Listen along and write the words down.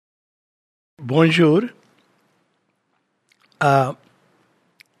Bonjour. Uh,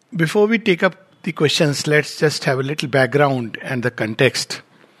 Before we take up the questions, let's just have a little background and the context.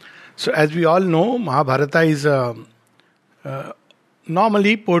 So, as we all know, Mahabharata is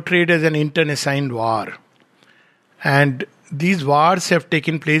normally portrayed as an internecine war. And these wars have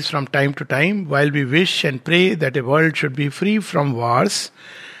taken place from time to time. While we wish and pray that a world should be free from wars,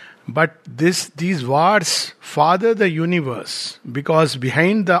 but these wars father the universe, because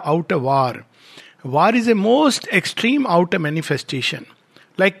behind the outer war is a most extreme outer manifestation,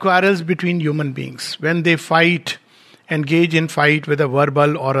 like quarrels between human beings. When they engage in fight, whether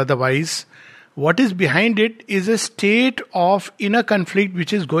verbal or otherwise, what is behind it is a state of inner conflict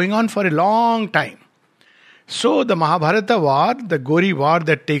which is going on for a long time. So the Mahabharata war, the gory war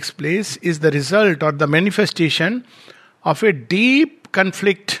that takes place, is the result or the manifestation of a deep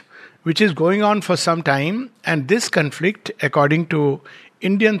conflict which is going on for some time. And this conflict, according to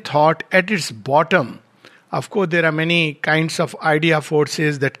Indian thought, at its bottom, of course there are many kinds of idea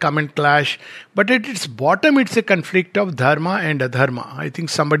forces that come and clash, but at its bottom it's a conflict of dharma and adharma. I think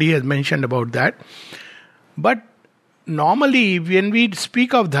somebody has mentioned about that. But normally when we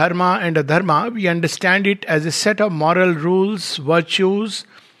speak of dharma and adharma, we understand it as a set of moral rules, virtues,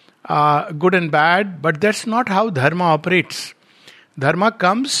 good and bad, but that's not how dharma operates. Dharma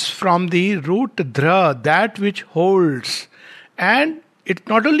comes from the root dhra, that which holds. And it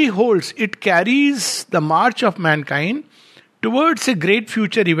not only holds, it carries the march of mankind towards a great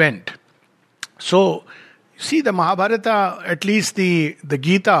future event. So, see, the Mahabharata, at least the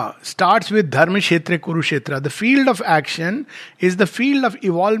Gita, starts with Dharma Kshetra Kurukshetra. The field of action is the field of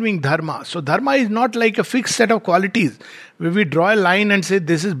evolving dharma. So, dharma is not like a fixed set of qualities where we draw a line and say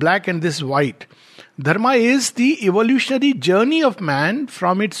this is black and this is white. Dharma is the evolutionary journey of man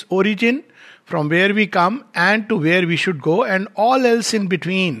from its origin, from where we come and to where we should go, and all else in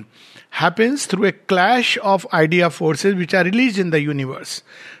between happens through a clash of idea forces which are released in the universe.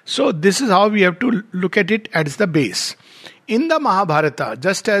 So this is how we have to look at it as the base. In the Mahabharata,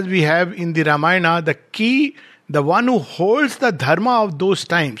 just as we have in the Ramayana, the key, the one who holds the dharma of those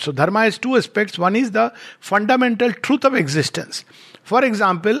times. So dharma has two aspects. One is the fundamental truth of existence. For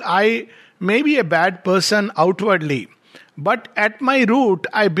example, I may be a bad person outwardly, but at my root,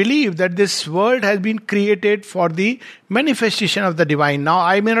 I believe that this world has been created for the manifestation of the divine. Now,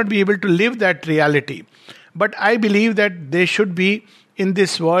 I may not be able to live that reality, but I believe that there should be in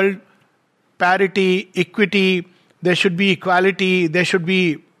this world parity, equity, there should be equality, there should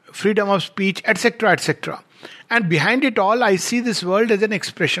be freedom of speech, etc., etc. And behind it all, I see this world as an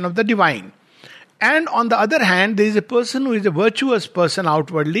expression of the divine. And on the other hand, there is a person who is a virtuous person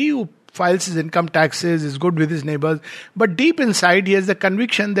outwardly, who files his income taxes, is good with his neighbors, but deep inside he has the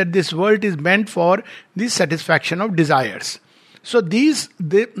conviction that this world is meant for the satisfaction of desires. So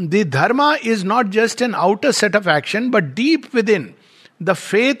the dharma is not just an outer set of action, but deep within the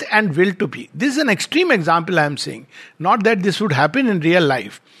faith and will to be. This is an extreme example I am saying. Not that this would happen in real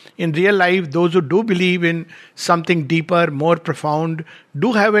life. In real life, those who do believe in something deeper, more profound,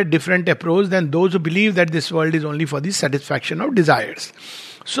 do have a different approach than those who believe that this world is only for the satisfaction of desires.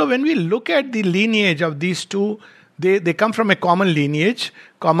 So when we look at the lineage of these two, they come from a common lineage,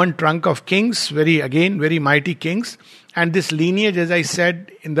 common trunk of kings, very mighty kings. And this lineage, as I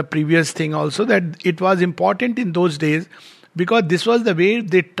said in the previous thing also, that it was important in those days because this was the way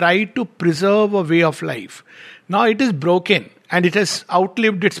they tried to preserve a way of life. Now it is broken and it has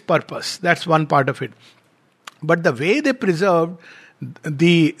outlived its purpose. That's one part of it. But the way they preserved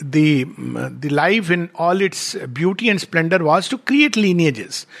the life in all its beauty and splendor was to create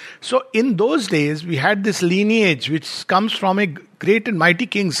lineages. So in those days we had this lineage which comes from a great and mighty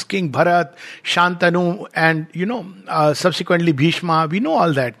kings, King Bharat, Shantanu, and subsequently Bhishma. We know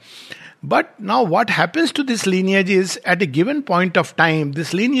all that. But now what happens to this lineage is, at a given point of time,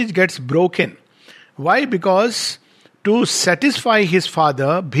 this lineage gets broken. Why? Because to satisfy his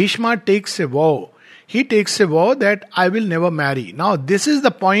father, Bhishma takes a vow. He takes a vow that I will never marry. Now this is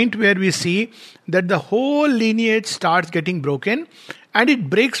the point where we see that the whole lineage starts getting broken, and it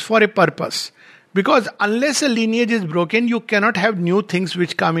breaks for a purpose. Because unless a lineage is broken, you cannot have new things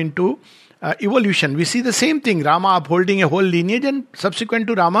which come into evolution. We see the same thing, Rama upholding a whole lineage, and subsequent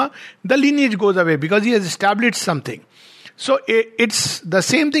to Rama, the lineage goes away because he has established something. So it's the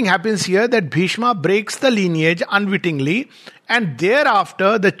same thing happens here, that Bhishma breaks the lineage unwittingly, and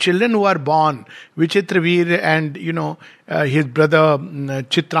thereafter the children who are born, Vichitravir and his brother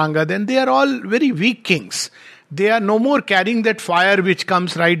Chitranga, then they are all very weak kings. They are no more carrying that fire which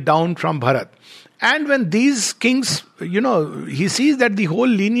comes right down from Bharat. And when these kings, he sees that the whole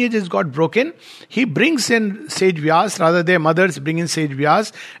lineage has got broken, he brings in sage Vyas, rather their mothers bring in sage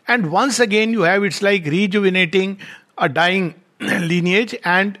Vyas, and once again you have, it's like rejuvenating a dying lineage,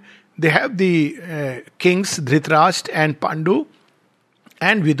 and they have the kings Dhritarashtra and Pandu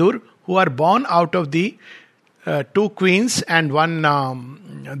and Vidur, who are born out of the two queens and one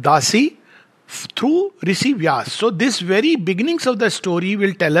Dasi, through Rishi Vyas. So this very beginnings of the story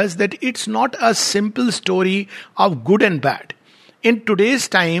will tell us that it's not a simple story of good and bad. In today's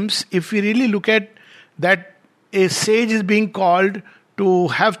times, if we really look at that, a sage is being called to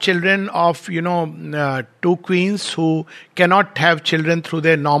have children of two queens who cannot have children through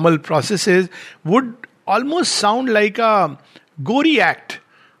their normal processes, would almost sound like a gory act.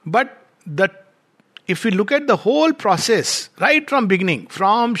 But if we look at the whole process, right from beginning,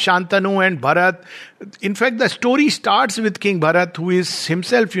 from Shantanu and Bharat, in fact, the story starts with King Bharat, who is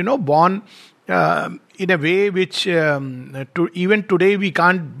himself, born in a way which, even today, we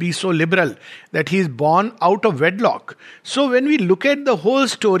can't be so liberal, that he is born out of wedlock. So when we look at the whole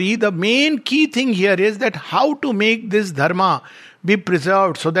story, the main key thing here is that how to make this dharma be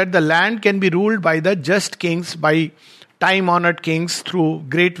preserved so that the land can be ruled by the just kings, by time-honored kings through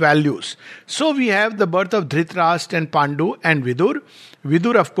great values. So we have the birth of Dhritarashtra and Pandu and Vidur.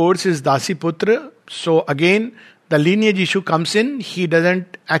 Vidur, of course, is Dasiputra. So again, the lineage issue comes in. He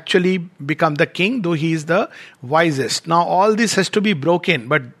doesn't actually become the king, though he is the wisest. Now all this has to be broken,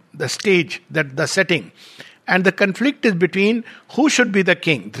 but the stage, that the setting, and the conflict is between who should be the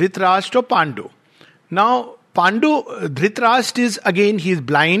king, Dhritarashtra or Pandu. Now Dhritarashtra is, again, he is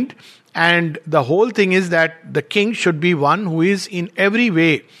blind. And the whole thing is that the king should be one who is in every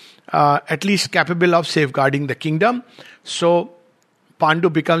way at least capable of safeguarding the kingdom. So Pandu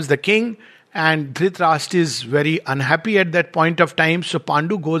becomes the king, and Dhritarashtra is very unhappy at that point of time. So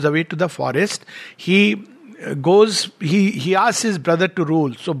Pandu goes away to the forest. He asks his brother to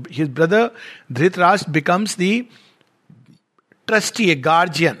rule. So his brother Dhritarashtra becomes the trustee, a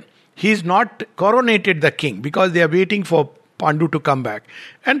guardian. He is not coronated the king because they are waiting for Pandu to come back.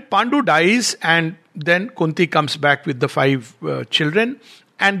 And Pandu dies, and then Kunti comes back with the 5 children,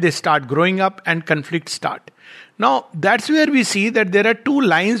 and they start growing up and conflicts start. Now that's where we see that there are 2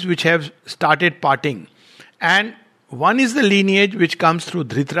 lines which have started parting. And one is the lineage which comes through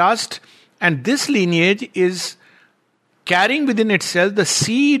Dhritarashtra, and this lineage is carrying within itself the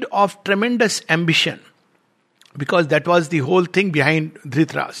seed of tremendous ambition. Because that was the whole thing behind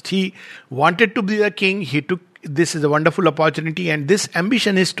Dhritarashtra. He wanted to be the king, this is a wonderful opportunity, and this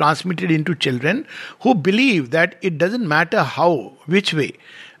ambition is transmitted into children who believe that it doesn't matter how, which way,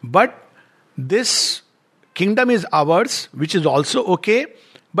 but this kingdom is ours, which is also okay,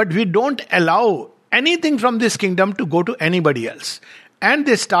 but we don't allow anything from this kingdom to go to anybody else. And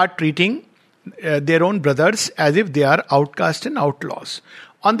they start treating their own brothers as if they are outcasts and outlaws.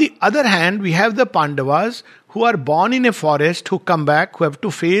 On the other hand, we have the Pandavas who are born in a forest, who come back, who have to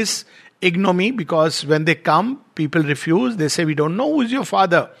face ignominy, because when they come, people refuse. They say, we don't know who is your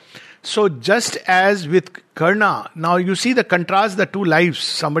father. So just as with Karna, now you see the contrast, the 2 lives.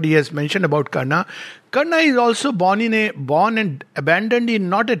 Somebody has mentioned about Karna. Karna is also born and abandoned in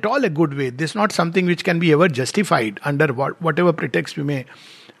not at all a good way. This is not something which can be ever justified under whatever pretext we may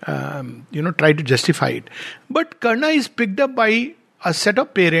try to justify it. But Karna is picked up by a set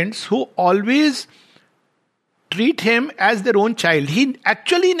of parents who always treat him as their own child. He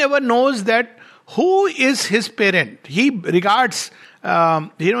actually never knows that who is his parent. He regards,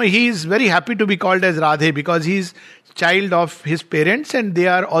 he is very happy to be called as Radhe because he is child of his parents, and they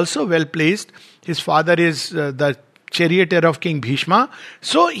are also well placed. His father is the charioteer of King Bhishma.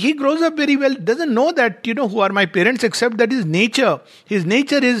 So he grows up very well, doesn't know that, who are my parents, except that his nature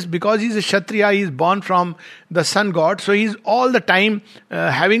is, because he's a Kshatriya, he is born from the sun god. So he's all the time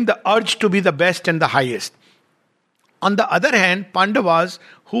having the urge to be the best and the highest. On the other hand, Pandavas,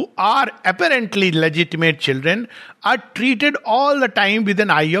 who are apparently legitimate children, are treated all the time with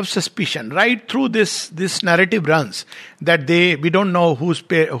an eye of suspicion. Right through this narrative runs that we don't know whose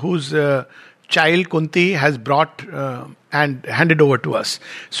child Kunti has brought and handed over to us.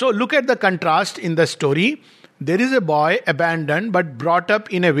 So look at the contrast in the story. There is a boy abandoned but brought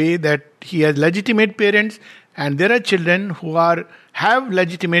up in a way that he has legitimate parents, and there are children who have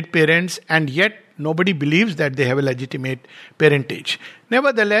legitimate parents, and yet nobody believes that they have a legitimate parentage.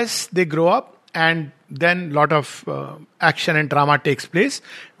 Nevertheless, they grow up, and then a lot of action and drama takes place,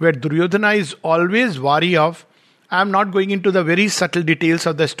 where Duryodhana is always wary of. I am not going into the very subtle details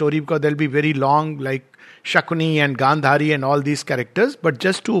of the story because they'll be very long, like Shakuni and Gandhari and all these characters, but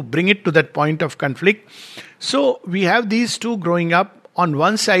just to bring it to that point of conflict. So we have these 2 growing up, on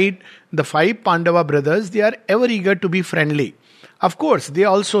one side, the 5 Pandava brothers, they are ever eager to be friendly. Of course, they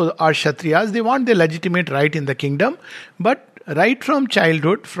also are Kshatriyas. They want their legitimate right in the kingdom. But right from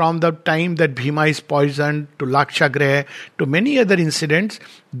childhood, from the time that Bhima is poisoned to Lakshagraha to many other incidents,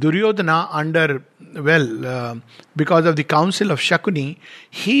 Duryodhana because of the counsel of Shakuni,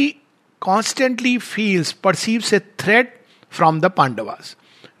 he constantly perceives a threat from the Pandavas.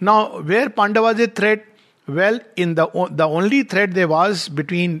 Now, where Pandavas a threat? Well, in the only threat there was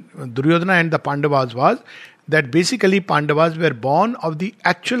between Duryodhana and the Pandavas was that basically Pandavas were born of the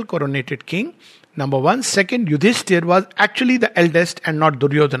actual coronated king. Number one. Second, Yudhishthir was actually the eldest and not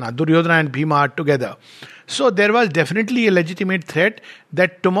Duryodhana. Duryodhana and Bhima are together. So there was definitely a legitimate threat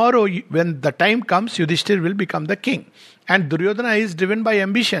that tomorrow, when the time comes, Yudhishthir will become the king. And Duryodhana is driven by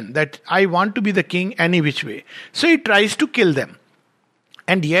ambition that I want to be the king any which way. So he tries to kill them.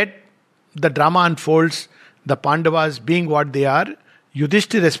 And yet, the drama unfolds, the Pandavas being what they are,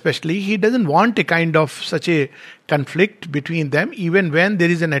 Yudhishthir especially, he doesn't want a kind of such a conflict between them. Even when there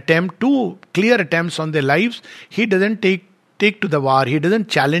is an attempt, 2 clear attempts on their lives, he doesn't take to the war. He doesn't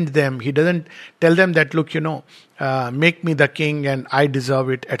challenge them. He doesn't tell them that, look, make me the king and I deserve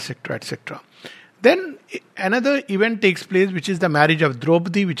it, etc., etc. Then another event takes place, which is the marriage of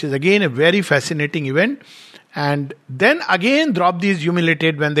Draupadi, which is again a very fascinating event. And then again Draupadi is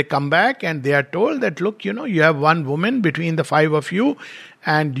humiliated when they come back and they are told that, look, you have one woman between the 5 of you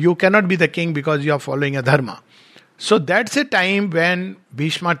and you cannot be the king because you are following a dharma. So that's a time when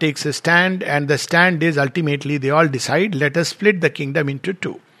Bhishma takes a stand, and the stand is ultimately they all decide, let us split the kingdom into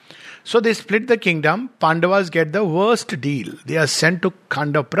 2. So they split the kingdom. Pandavas get the worst deal. They are sent to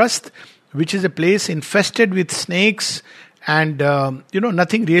Khandaprasth, which is a place infested with snakes, and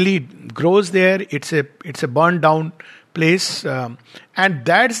nothing really grows there. It's a burned down place, and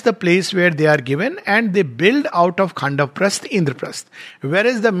that's the place where they are given, and they build out of Khandaprasth Indraprasth,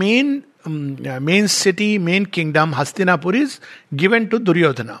 whereas the main city, main kingdom Hastinapur is given to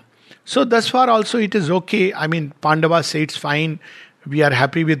Duryodhana. So thus far also it is okay. I mean, Pandavas say it's fine, we are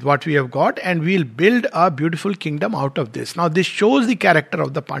happy with what we have got, and we'll build a beautiful kingdom out of this. Now this shows the character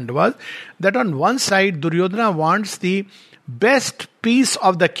of the Pandavas, that on one side Duryodhana wants the best piece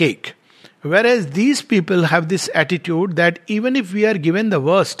of the cake, whereas these people have this attitude that even if we are given the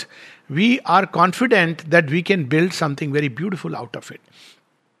worst, we are confident that we can build something very beautiful out of it.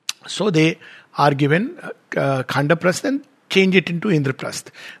 So they are given Khandaprasth and change it into Indraprasth.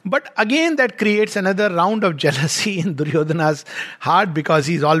 But again that creates another round of jealousy in Duryodhana's heart, because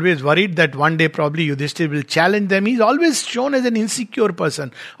he's always worried that one day probably Yudhishthir will challenge them. He's always shown as an insecure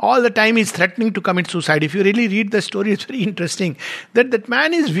person. All the time he's threatening to commit suicide. If you really read the story, it's very interesting that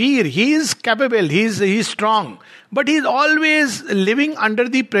man is veer, he is capable, he's strong. But he's always living under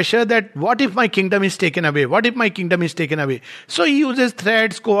the pressure that what if my kingdom is taken away? What if my kingdom is taken away? So he uses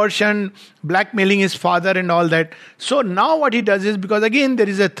threats, coercion, blackmailing his father and all that. So now what he does is, because again there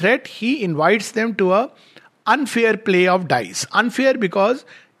is a threat, he invites them to a unfair play of dice. Unfair because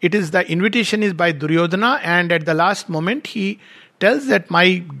it is the invitation is by Duryodhana, and at the last moment he tells that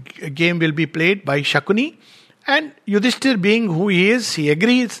my game will be played by Shakuni, and Yudhishthir being who he is, he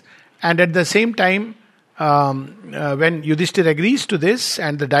agrees. And at the same time, when Yudhishthir agrees to this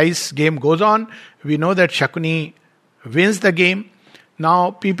and the dice game goes on, we know that Shakuni wins the game.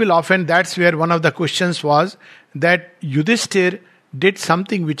 Now people often, that's where one of the questions was that Yudhishthir did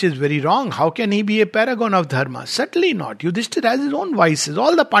something which is very wrong. How can he be a paragon of dharma? Certainly not. Yudhishthir has his own vices.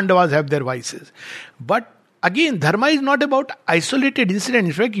 All the Pandavas have their vices. But again, dharma is not about isolated incidents.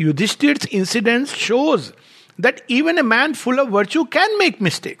 In fact, Yudhishthir's incidents shows that even a man full of virtue can make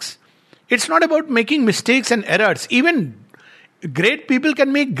mistakes. It's not about making mistakes and errors. Even great people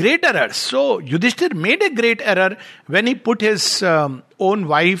can make great errors. So Yudhishthir made a great error when he put his own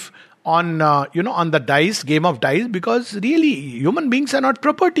wife on the dice, game of dice, because really human beings are not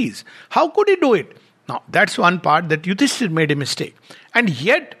properties. How could he do it? Now that's one part, that Yudhishthir made a mistake, and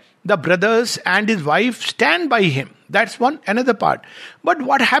yet the brothers and his wife stand by him. That's another part. But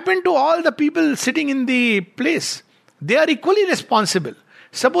what happened to all the people sitting in the place? They are equally responsible.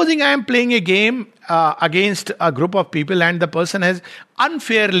 Supposing I am playing a game against a group of people and the person has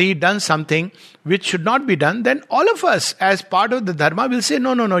unfairly done something which should not be done, then all of us as part of the dharma will say,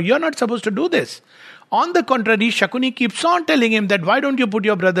 no, you're not supposed to do this. On the contrary, Shakuni keeps on telling him that why don't you put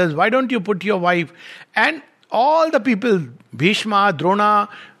your brothers, why don't you put your wife? And all the people, Bhishma, Drona,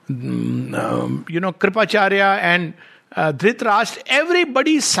 Kripacharya and Dhritarashtra,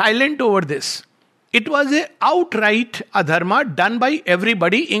 everybody is silent over this. It was a outright adharma done by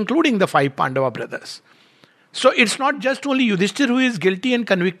everybody, including the 5 Pandava brothers. So it's not just only Yudhishthir who is guilty and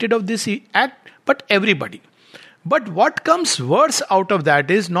convicted of this act, but everybody. But what comes worse out of that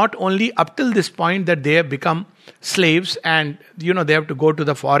is not only up till this point that they have become slaves and they have to go to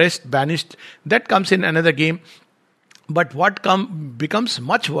the forest banished. That comes in another game. But what becomes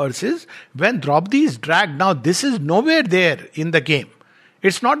much worse is when Draupadi is dragged. Now this is nowhere there in the game.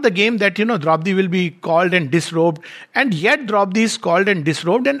 It's not the game that Draupadi will be called and disrobed, and yet Draupadi is called and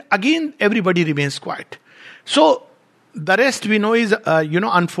disrobed, and again everybody remains quiet. So the rest we know is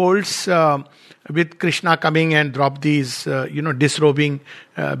unfolds with Krishna coming and Draupadi is disrobing,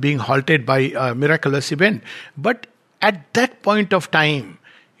 being halted by a miraculous event. But at that point of time,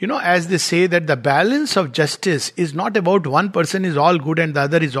 as they say that the balance of justice is not about one person is all good and the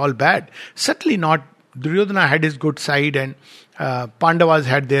other is all bad. Certainly not. Duryodhana had his good side and Pandavas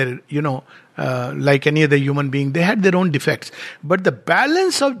had their, like any other human being, they had their own defects. But the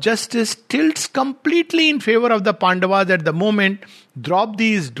balance of justice tilts completely in favor of the Pandavas at the moment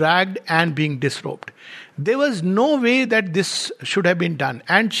Draupadi is dragged and being disrobed. There was no way that this should have been done.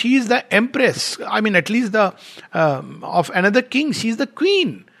 And she is the empress. I mean, at least of another king. She is the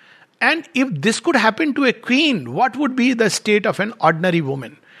queen. And if this could happen to a queen, what would be the state of an ordinary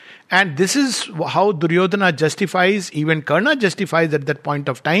woman? And this is how Duryodhana justifies, even Karna justifies at that point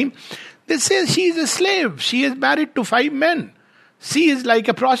of time. They say she is a slave. She is married to 5 men. She is like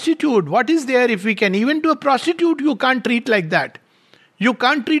a prostitute. What is there if we can? Even to a prostitute, you can't treat like that. You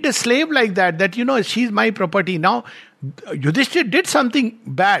can't treat a slave like that, she's my property. Now, Yudhishthira did something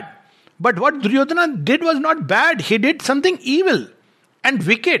bad. But what Duryodhana did was not bad. He did something evil and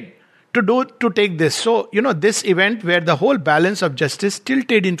wicked to take this. So, this event where the whole balance of justice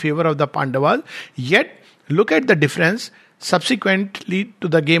tilted in favor of the Pandavas. Yet, look at the difference. Subsequently to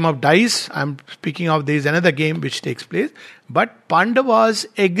the game of dice, I'm speaking of there is another game which takes place. But Pandavas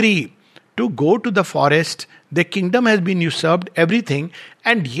agree to go to the forest. Their kingdom has been usurped, everything.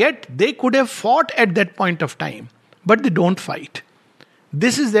 And yet, they could have fought at that point of time. But they don't fight.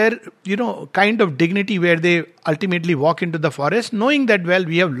 This is their, kind of dignity where they ultimately walk into the forest knowing that, well,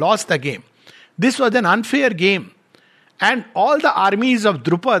 we have lost the game. This was an unfair game. And all the armies of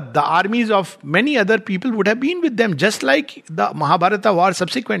Drupad, the armies of many other people would have been with them, just like the Mahabharata war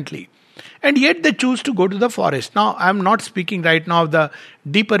subsequently. And yet they choose to go to the forest. Now, I'm not speaking right now of the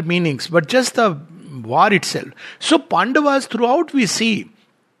deeper meanings, but just the war itself. So Pandavas throughout we see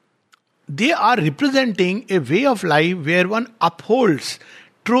they are representing a way of life where one upholds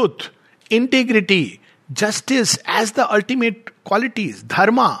truth, integrity, justice as the ultimate qualities,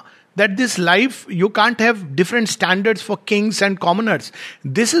 dharma, that this life, you can't have different standards for kings and commoners.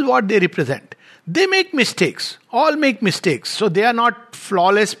 This is what they represent. They make mistakes, all make mistakes. So they are not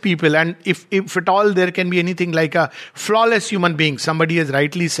flawless people. And if at all there can be anything like a flawless human being, somebody has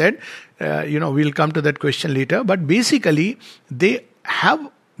rightly said, we'll come to that question later. But basically, they have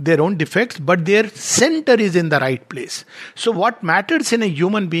their own defects, but their center is in the right place. So what matters in a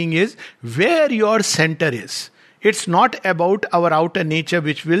human being is where your center is. It's not about our outer nature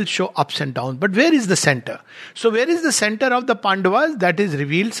which will show ups and downs, but where is the center? So where is the center of the Pandavas? That is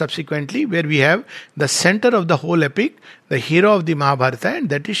revealed subsequently, where we have the center of the whole epic, the hero of the Mahabharata, and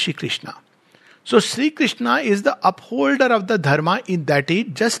that is Shri Krishna. So Sri Krishna is the upholder of the dharma in that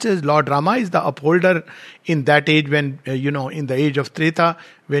age, just as Lord Rama is the upholder in that age when, in the age of Treta,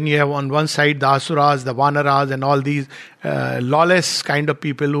 when you have on one side the Asuras, the Vanaras and all these lawless kind of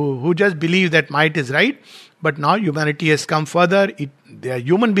people who just believe that might is right. But now humanity has come further. They are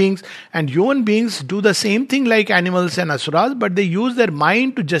human beings, and human beings do the same thing like animals and Asuras, but they use their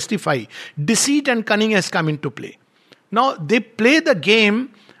mind to justify. Deceit and cunning has come into play. Now they play the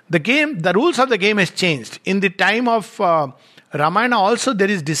game. The rules of the game has changed. In the time of Ramayana also there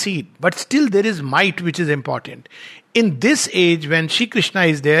is deceit, but still there is might which is important. In this age when Shri Krishna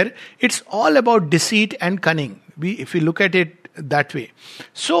is there, it's all about deceit and cunning. If we look at it that way.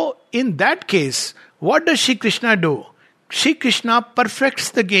 So in that case, what does Shri Krishna do? Shri Krishna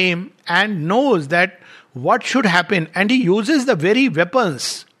perfects the game and knows that what should happen, and he uses the very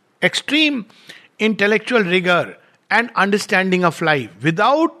weapons, extreme intellectual rigor and understanding of life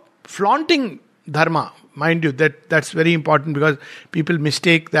without flaunting dharma. Mind you, that's very important because people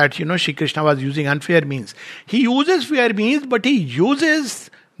mistake that, Shri Krishna was using unfair means. He uses fair means, but he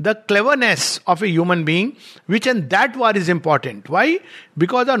uses the cleverness of a human being, which in that war is important. Why?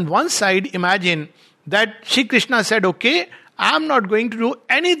 Because on one side, imagine that Shri Krishna said, okay, I am not going to do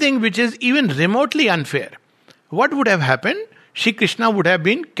anything which is even remotely unfair. What would have happened? Shri Krishna would have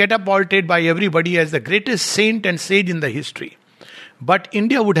been catapulted by everybody as the greatest saint and sage in the history. But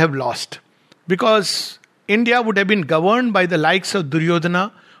India would have lost, because India would have been governed by the likes of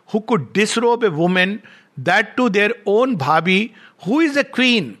Duryodhana, who could disrobe a woman, that to their own Bhabi, who is a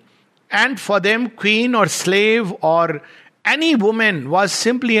queen. And for them, queen or slave or any woman was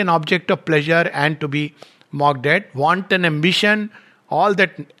simply an object of pleasure and to be mocked at. Wanton ambition, all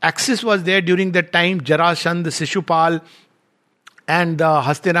that access was there during that time. Jarasandh, Shishupal, and the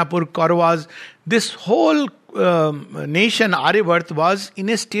Hastinapur Kauravas. This whole nation, Aryavarth, was in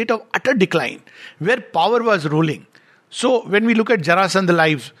a state of utter decline, where power was ruling. So when we look at Jarasandh's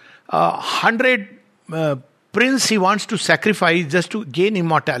lives, 100 prince he wants to sacrifice just to gain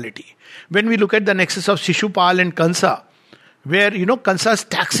immortality. When we look at the nexus of Shishupal and Kansa, where Kansa's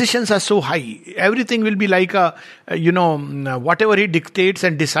taxations are so high, everything will be like whatever he dictates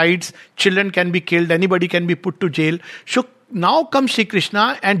and decides, children can be killed, anybody can be put to jail. So now comes Shri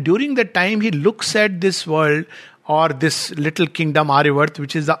Krishna, and during that time he looks at this world or this little kingdom Aryavarth,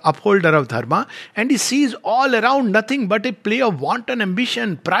 which is the upholder of dharma, and he sees all around nothing but a play of wanton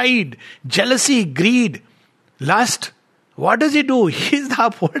ambition, pride, jealousy, greed, lust. What does he do? He is the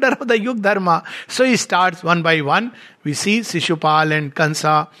upholder of the Yug Dharma. So he starts one by one. We see Shishupal and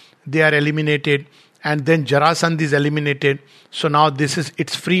Kansa, they are eliminated. And then Jarasandh is eliminated. So now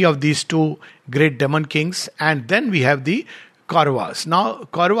it's free of these two great demon kings. And then we have the Kauravas. Now,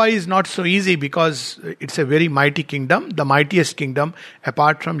 Kaurava is not so easy because it's a very mighty kingdom, the mightiest kingdom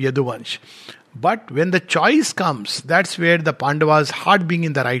apart from Yaduvansh. But when the choice comes, that's where the Pandavas' heart being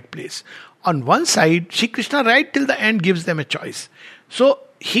in the right place. On one side, Shri Krishna right till the end gives them a choice. So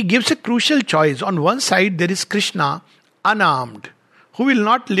he gives a crucial choice. On one side, there is Krishna, unarmed, who will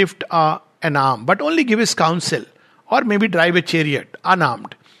not lift an arm, but only give his counsel, or maybe drive a chariot,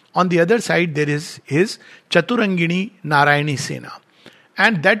 unarmed. On the other side, there is his Chaturangini Narayani Sena.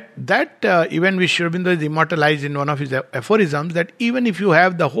 And that even which Sri Aurobindo is immortalized in one of his aphorisms, that even if you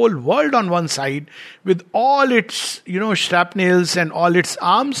have the whole world on one side, with all its shrapnels and all its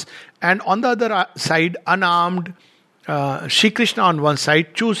arms, and on the other side, unarmed, Shri Krishna on one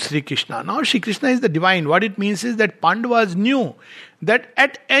side, choose Shri Krishna. Now Shri Krishna is the divine. What it means is that Pandavas knew that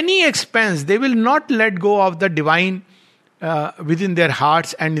at any expense, they will not let go of the divine within their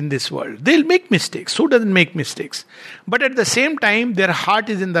hearts and in this world. They'll make mistakes. Who doesn't make mistakes? But at the same time, their heart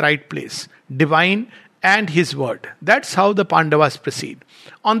is in the right place. Divine and his word. That's how the Pandavas proceed.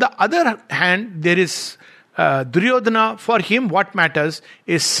 On the other hand, there is Duryodhana. For him, what matters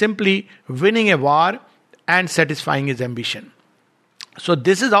is simply winning a war and satisfying his ambition. So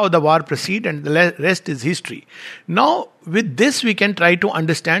this is how the war proceeds, and the rest is history. Now, with this we can try to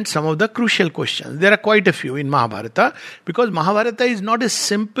understand some of the crucial questions. There are quite a few in Mahabharata, because Mahabharata is not a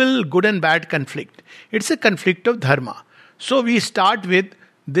simple good and bad conflict. It's a conflict of dharma. So we start with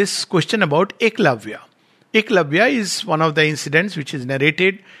this question about Eklavya. Eklavya is one of the incidents which is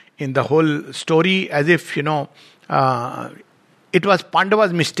narrated in the whole story, as if, it was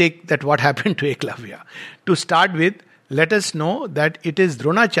Pandava's mistake that what happened to Eklavya. To start with, let us know that it is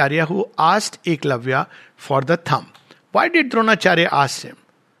Dronacharya who asked Eklavya for the thumb. Why did Dronacharya ask him?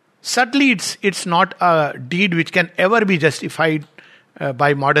 Certainly it's not a deed which can ever be justified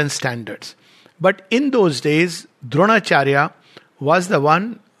by modern standards. But in those days, Dronacharya was the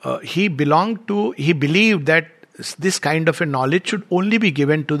one, he believed that this kind of a knowledge should only be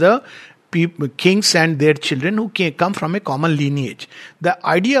given to the kings and their children who come from a common lineage. The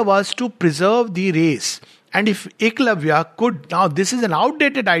idea was to preserve the race. And if Eklavya could, now this is an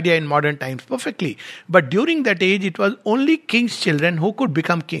outdated idea in modern times, perfectly. But during that age, it was only king's children who could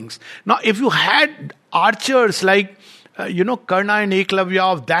become kings. Now, if you had archers like, Karna and Eklavya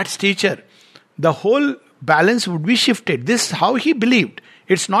of that stature, the whole balance would be shifted. This is how he believed.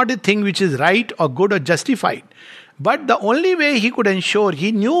 It's not a thing which is right or good or justified. But the only way he could ensure,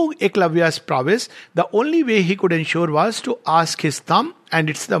 he knew Eklavya's prowess, the only way he could ensure was to ask his thumb, and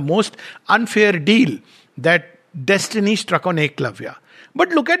it's the most unfair deal that destiny struck on Eklavya. But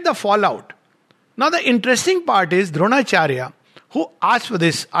look at the fallout. Now the interesting part is Dronacharya, who asked for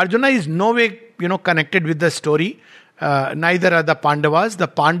this. Arjuna is no way, connected with the story. Neither are the Pandavas. The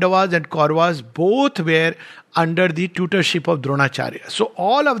Pandavas and Kauravas both were under the tutorship of Dronacharya. So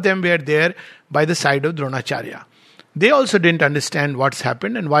all of them were there by the side of Dronacharya. They also didn't understand what's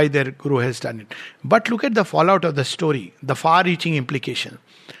happened and why their guru has done it. But look at the fallout of the story, the far-reaching implication.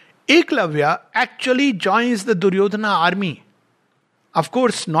 Eklavya actually joins the Duryodhana army. Of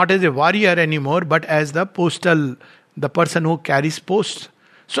course, not as a warrior anymore, but as the person who carries posts.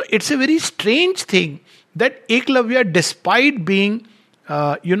 So it's a very strange thing that Eklavya, despite being,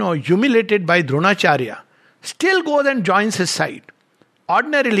 humiliated by Dronacharya, still goes and joins his side.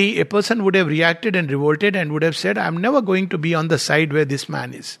 Ordinarily, a person would have reacted and revolted and would have said, I'm never going to be on the side where this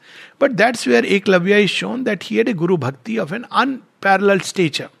man is. But that's where Eklavya is shown that he had a Guru Bhakti of an unparalleled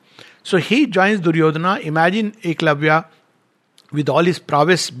stature. So he joins Duryodhana. Imagine Eklavya with all his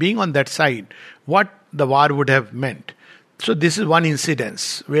prowess being on that side, what the war would have meant. So this is one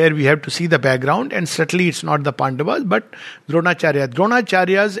incidence where we have to see the background, and certainly it's not the Pandavas but Dronacharya.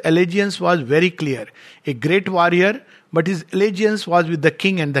 Dronacharya's allegiance was very clear. A great warrior, but his allegiance was with the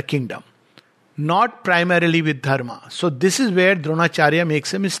king and the kingdom, not primarily with dharma. So this is where Dronacharya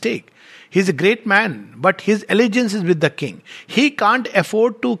makes a mistake. He's a great man, but his allegiance is with the king. He can't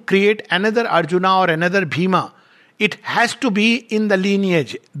afford to create another Arjuna or another Bhima. It has to be in the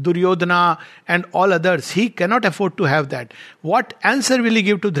lineage, Duryodhana and all others. He cannot afford to have that. What answer will he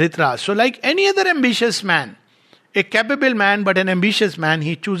give to Dhritarashtra? So like any other ambitious man, a capable man but an ambitious man,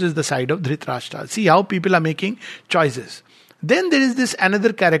 he chooses the side of Dhritarashtra. See how people are making choices. Then there is this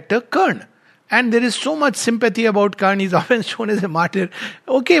another character, Karna. And there is so much sympathy about Karna. He's often shown as a martyr.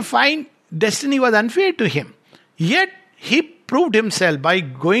 Okay, fine. Destiny was unfair to him. Yet he proved himself by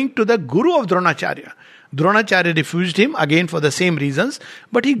going to the guru of Dronacharya. Dronacharya refused him again for the same reasons,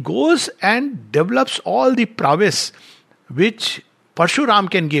 but he goes and develops all the prowess which Parshuram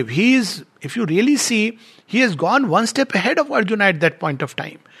can give. He is, if you really see, he has gone one step ahead of Arjuna at that point of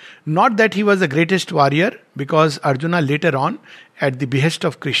time. Not that he was the greatest warrior, because Arjuna later on, at the behest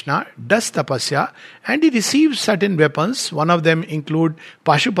of Krishna, does tapasya and he receives certain weapons. One of them include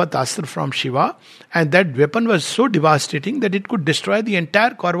Pashupatastra from Shiva, and that weapon was so devastating that it could destroy the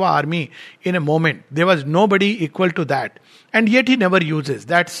entire Kaurava army in a moment. There was nobody equal to that. And yet he never uses.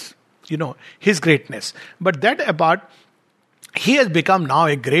 That's, his greatness. But that apart, he has become now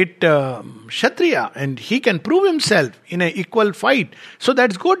a great Kshatriya, and he can prove himself in an equal fight. So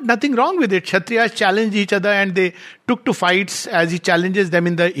that's good, nothing wrong with it. Kshatriyas challenged each other and they took to fights as he challenges them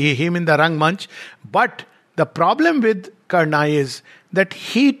him in the Rangmanch. But the problem with Karna is that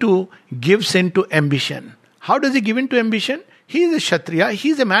he too gives in to ambition. How does he give in to ambition? He is a Kshatriya,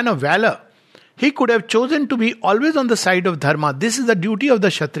 he is a man of valor. He could have chosen to be always on the side of Dharma. This is the duty of the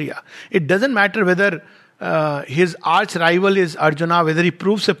Kshatriya. It doesn't matter whether his arch rival is Arjuna, whether he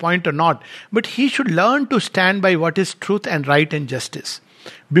proves a point or not, but he should learn to stand by what is truth and right and justice.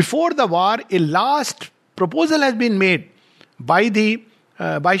 Before the war, a last proposal has been made by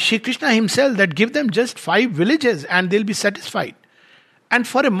Shri Krishna himself that give them just 5 villages and they'll be satisfied. And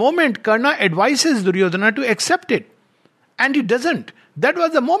for a moment, Karna advises Duryodhana to accept it, and he doesn't. That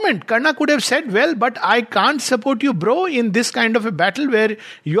was the moment. Karna could have said, well, but I can't support you, bro, in this kind of a battle where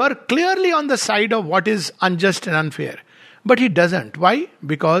you are clearly on the side of what is unjust and unfair. But he doesn't. Why?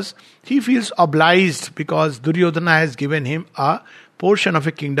 Because he feels obliged, because Duryodhana has given him a portion of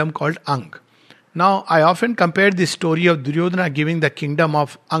a kingdom called Ang. Now, I often compare the story of Duryodhana giving the kingdom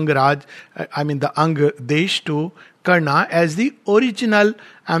of Angraj, the Ang Desh to Karna as the original,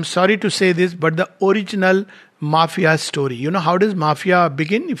 I'm sorry to say this, but the original mafia story. How does mafia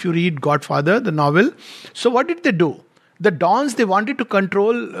begin? If you read Godfather, the novel. So what did they do? The Dons, they wanted to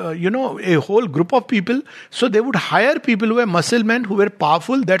control, a whole group of people. So they would hire people who were muscle men, who were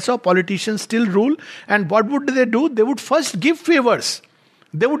powerful. That's how politicians still rule. And what would they do? They would first give favors.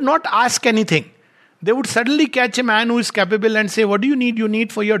 They would not ask anything. They would suddenly catch a man who is capable and say, what do you need? You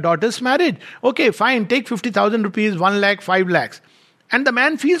need for your daughter's marriage. Okay, fine, take 50,000 rupees, 1 lakh, 5 lakhs. And the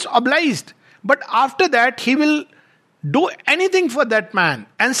man feels obliged. But after that, he will do anything for that man,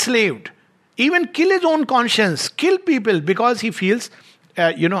 enslaved. Even kill his own conscience, kill people, because he feels,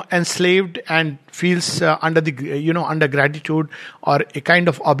 enslaved and feels under gratitude or a kind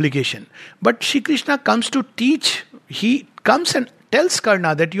of obligation. But Shri Krishna comes to teach. He comes and tells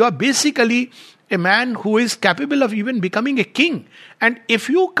Karna that you are basically a man who is capable of even becoming a king. And if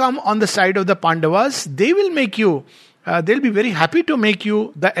you come on the side of the Pandavas, they will make you they'll be very happy to make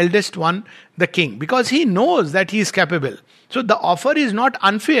you the eldest one, the king, because he knows that he is capable. So the offer is not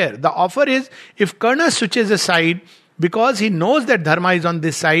unfair. The offer is, if Karna switches aside, because he knows that Dharma is on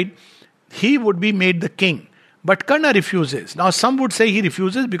this side, he would be made the king. But Karna refuses. Now some would say he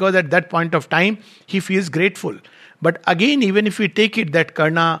refuses because at that point of time, he feels grateful. But again, even if we take it that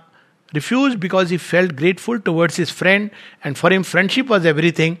Karna refused because he felt grateful towards his friend, and for him friendship was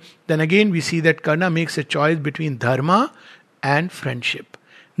everything, then again we see that Karna makes a choice between dharma and friendship.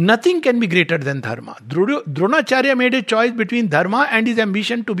 Nothing can be greater than dharma. Dronacharya made a choice between dharma and his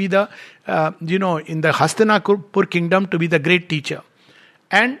ambition to be the, in the Hastinapur kingdom, to be the great teacher.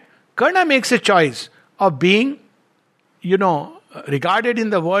 And Karna makes a choice of being, regarded in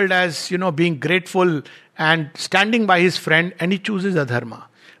the world as, being grateful and standing by his friend, and he chooses adharma.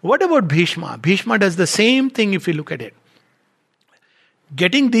 What about Bhishma? Bhishma does the same thing if you look at it.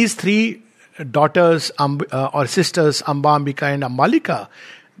 Getting these 3 daughters or sisters, Amba, Ambika and Ambalika,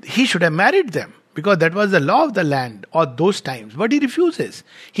 he should have married them because that was the law of the land or those times. But he refuses.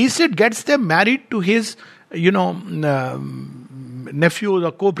 He said gets them married to his, nephews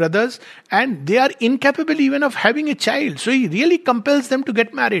or co-brothers, and they are incapable even of having a child. So he really compels them to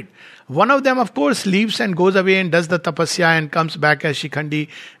get married. One of them, of course, leaves and goes away and does the tapasya and comes back as Shikhandi.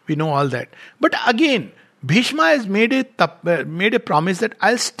 We know all that. But again, Bhishma has made a promise that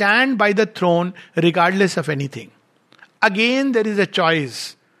I'll stand by the throne regardless of anything. Again, there is a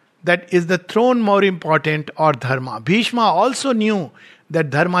choice. That is the throne more important or dharma? Bhishma also knew that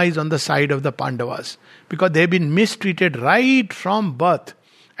dharma is on the side of the Pandavas because they've been mistreated right from birth.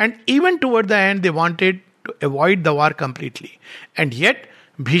 And even toward the end, they wanted to avoid the war completely. And yet,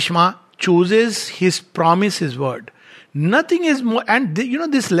 Bhishma chooses his promise, his word. Nothing is more, and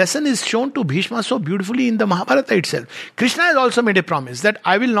this lesson is shown to Bhishma so beautifully in the Mahabharata itself. Krishna has also made a promise that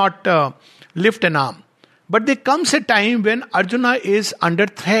I will not lift an arm. But there comes a time when Arjuna is under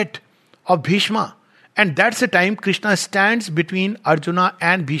threat of Bhishma. And that's the time Krishna stands between Arjuna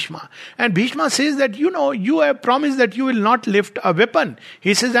and Bhishma. And Bhishma says that, you have promised that you will not lift a weapon.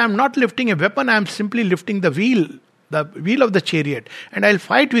 He says, I am not lifting a weapon, I am simply lifting the wheel of the chariot. And I'll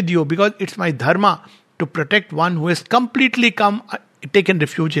fight with you because it's my dharma to protect one who has completely taken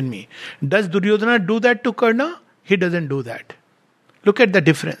refuge in me. Does Duryodhana do that to Karna? He doesn't do that. Look at the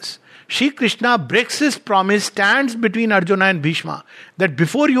difference. Shri Krishna breaks his promise, stands between Arjuna and Bhishma, that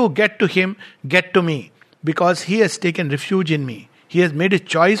before you get to him, get to me, because he has taken refuge in me. He has made a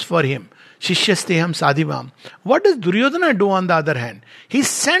choice for him. Shishyasteham sadhivam. What does Duryodhana do on the other hand? He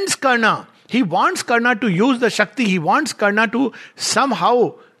sends Karna. He wants Karna to use the Shakti. He wants Karna to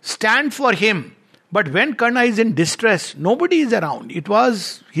somehow stand for him. But when Karna is in distress, nobody is around. It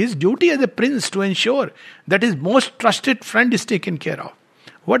was his duty as a prince to ensure that his most trusted friend is taken care of.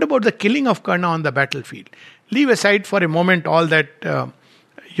 What about the killing of Karna on the battlefield? Leave aside for a moment all that,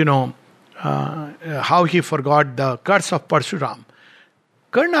 how he forgot the curse of Parshuram.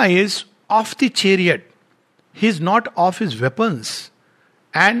 Karna is off the chariot. He is not off his weapons.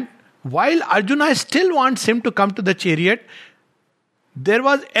 And while Arjuna still wants him to come to the chariot, there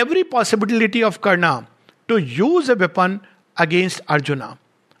was every possibility of Karna to use a weapon against Arjuna.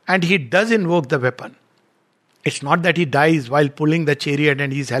 And he does invoke the weapon. It's not that he dies while pulling the chariot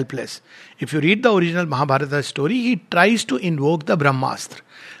and he's helpless. If you read the original Mahabharata story, he tries to invoke the Brahmastra.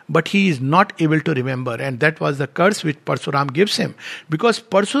 But he is not able to remember. And that was the curse which Parshuram gives him. Because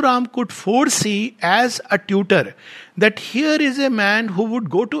Parshuram could foresee as a tutor that here is a man who would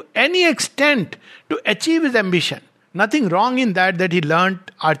go to any extent to achieve his ambition. Nothing wrong in that he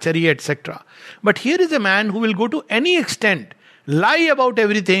learnt archery, etc. But here is a man who will go to any extent, lie about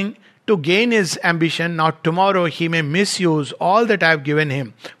everything, to gain his ambition. Now tomorrow he may misuse all that I have given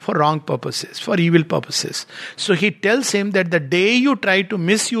him for wrong purposes, for evil purposes. So he tells him that the day you try to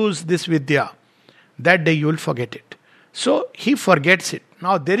misuse this Vidya, that day you will forget it. So he forgets it.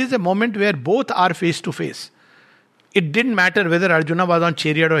 Now there is a moment where both are face to face. It didn't matter whether Arjuna was on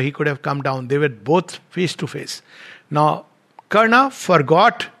chariot or he could have come down. They were both face to face. Now Karna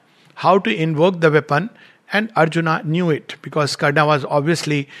forgot how to invoke the weapon, and Arjuna knew it because Karna was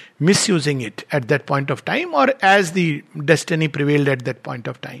obviously misusing it at that point of time, or as the destiny prevailed at that point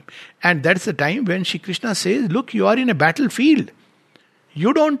of time. And that's the time when Shri Krishna says, look, you are in a battlefield.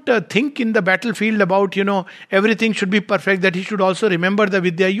 You don't think in the battlefield about, everything should be perfect, that he should also remember the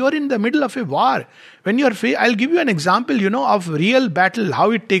Vidya. You are in the middle of a war. When you are I'll give you an example, of real battle,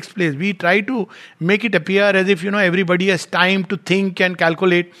 how it takes place. We try to make it appear as if, everybody has time to think and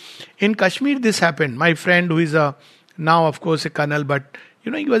calculate. In Kashmir, this happened. My friend, who is now, of course, a colonel, but,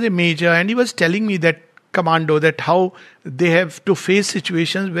 he was a major, and he was telling me that commando, that how they have to face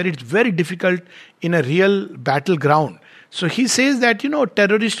situations where it's very difficult in a real battleground. So he says that,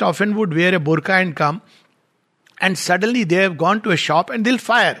 terrorists often would wear a burqa and come, and suddenly they have gone to a shop and they'll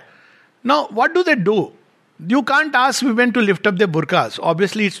fire. Now, what do? You can't ask women to lift up their burqas.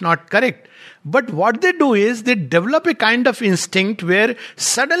 Obviously, it's not correct. But what they do is they develop a kind of instinct where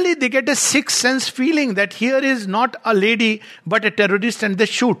suddenly they get a sixth sense feeling that here is not a lady but a terrorist, and they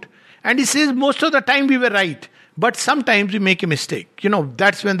shoot. And he says most of the time we were right. But sometimes we make a mistake.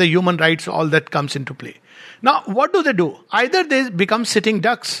 That's when the human rights, all that comes into play. Now, what do? Either they become sitting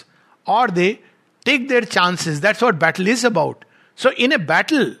ducks or they take their chances. That's what battle is about. So in a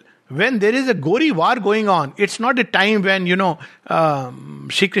battle, when there is a gory war going on, it's not a time when,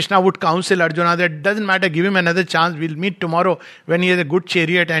 Shri Krishna would counsel Arjuna that doesn't matter, give him another chance. We'll meet tomorrow when he has a good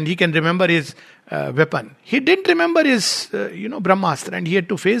chariot and he can remember his weapon. He didn't remember his, Brahmastra, and he had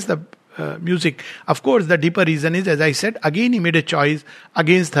to face the music. Of course, the deeper reason is, as I said, again he made a choice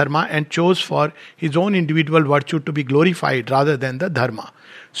against dharma and chose for his own individual virtue to be glorified rather than the dharma.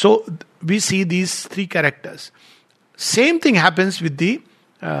 So we see these three characters. Same thing happens with the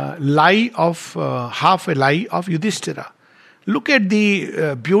half a lie of Yudhishthira. look at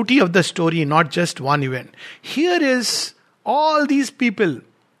the beauty of the story, not just one event. Here is all these people,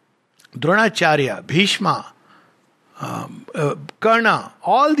 Dronacharya, Bhishma, Karna,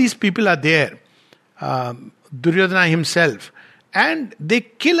 all these people are there. Duryodhana himself. And they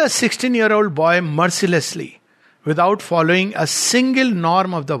kill a 16-year-old boy mercilessly without following a single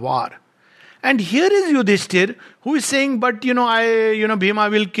norm of the war. And here is Yudhishthir who is saying, but Bhima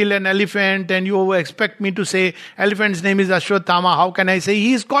will kill an elephant and you expect me to say elephant's name is Ashwatthama. How can I say?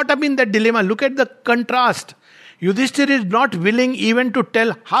 He is caught up in that dilemma. Look at the contrast. Yudhishthir is not willing even to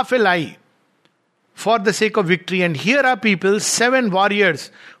tell half a lie for the sake of victory. And here are people, 7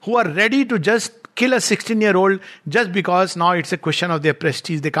 warriors, who are ready to just kill a 16-year-old just because now it's a question of their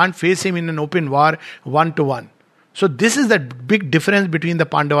prestige. They can't face him in an open war 1-to-1. So this is the big difference between the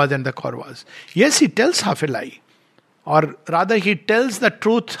Pandavas and the Kauravas. Yes, he tells half a lie. Or rather, he tells the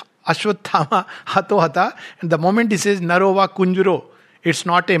truth, Ashwatthama Hatohata. And the moment he says, Narova Kunjuro, it's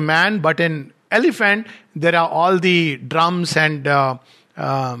not a man but an elephant, there are all the drums and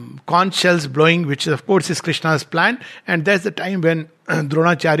conch shells blowing, which of course is Krishna's plan. And that's the time when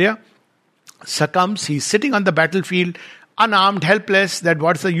Dronacharya succumbs. He's sitting on the battlefield, unarmed, helpless, that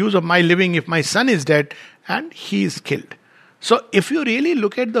what's the use of my living if my son is dead, and he is killed. So if you really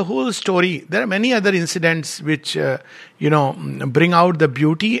look at the whole story, there are many other incidents which bring out the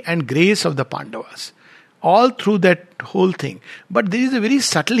beauty and grace of the Pandavas all through that whole thing. But there is a very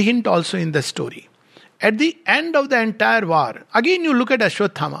subtle hint also in the story. At the end of the entire war, again you look at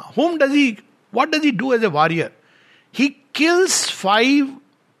Ashwatthama. What does he do as a warrior? He kills 5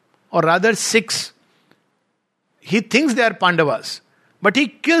 or rather 6. He thinks they are Pandavas, but he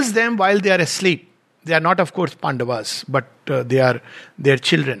kills them while they are asleep. They are not, of course, Pandavas, but they are their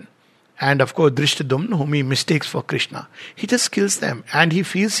children. And of course, Drishtadumna, whom he mistakes for Krishna. He just kills them and he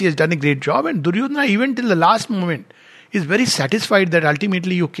feels he has done a great job. And Duryodhana, even till the last moment, is very satisfied that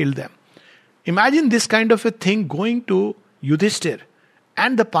ultimately you killed them. Imagine this kind of a thing going to Yudhishthir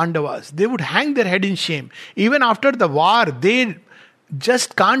and the Pandavas. They would hang their head in shame. Even after the war, they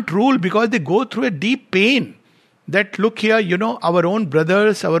just can't rule because they go through a deep pain. That look here, our own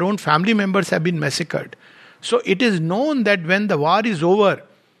brothers, our own family members have been massacred. So it is known that when the war is over,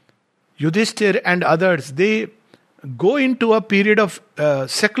 Yudhishthir and others, they go into a period of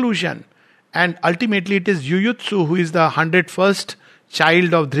seclusion. And ultimately it is Yuyutsu who is the 101st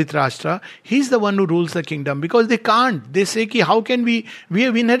child of Dhritarashtra. He's the one who rules the kingdom because they can't. They say, how can we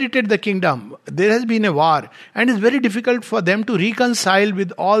have inherited the kingdom. There has been a war. And it's very difficult for them to reconcile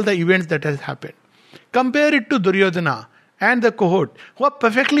with all the events that has happened. Compare it to Duryodhana and the cohort who are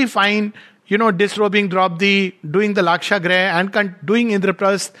perfectly fine, disrobing Draupadi, doing the Lakshagraha and doing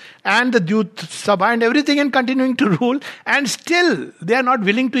Indraprasth and the Dyut Sabha and everything and continuing to rule, and still they are not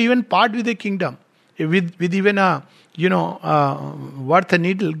willing to even part with the kingdom with even a worth a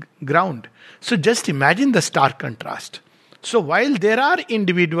needle ground. So just imagine the stark contrast. So while there are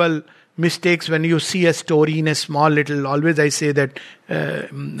individual mistakes when you see a story in a small little, always I say that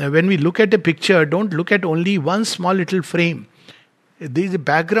when we look at a picture, don't look at only one small little frame. There is a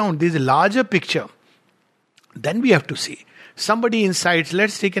background, there is a larger picture. Then we have to see. Somebody incites,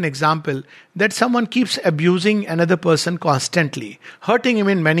 let's take an example, that someone keeps abusing another person constantly, hurting him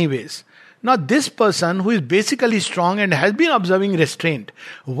in many ways. Now this person who is basically strong and has been observing restraint,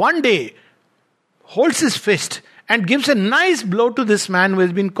 one day holds his fist and gives a nice blow to this man who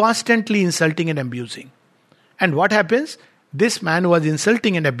has been constantly insulting and abusing. And what happens? This man who was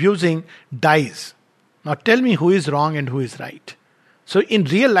insulting and abusing dies. Now tell me who is wrong and who is right. So in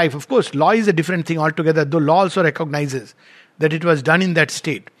real life, of course, law is a different thing altogether, though law also recognizes that it was done in that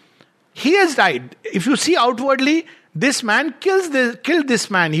state. He has died. If you see outwardly, this man killed this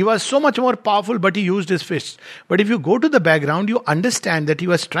man. He was so much more powerful, but he used his fists. But if you go to the background, you understand that he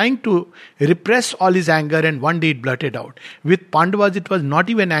was trying to repress all his anger and one day it blurted out. With Pandavas, it was not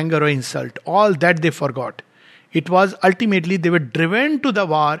even anger or insult. All that they forgot. It was ultimately they were driven to the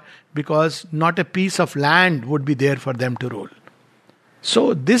war because not a piece of land would be there for them to rule.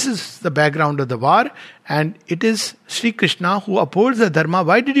 So this is the background of the war, and it is Sri Krishna who upholds the dharma.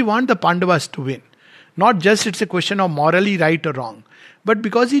 Why did he want the Pandavas to win? Not just it's a question of morally right or wrong, but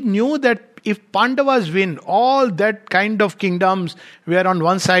because he knew that if Pandavas win, all that kind of kingdoms where on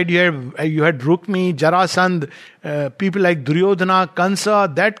one side you had Rukmi, Jarasandh, people like Duryodhana,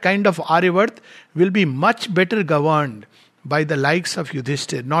 Kansa, that kind of Aryavarth will be much better governed by the likes of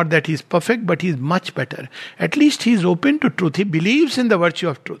Yudhishthir. Not that he is perfect, but he is much better. At least he is open to truth. He believes in the virtue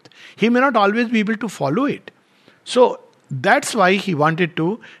of truth. He may not always be able to follow it. So That's why he wanted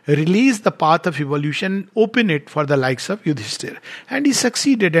to release the path of evolution, open it for the likes of Yudhishthir. And he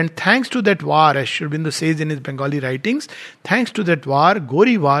succeeded. And thanks to that war, as Sri Aurobindo says in his Bengali writings, thanks to that war,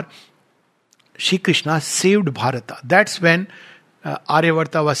 Gori war, Shri Krishna saved Bharata. That's when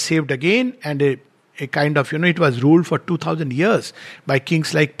Aryavarta was saved again, and a kind of, it was ruled for 2000 years by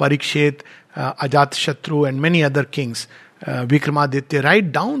kings like Parikshit, Ajatashatru, and many other kings, Vikramaditya,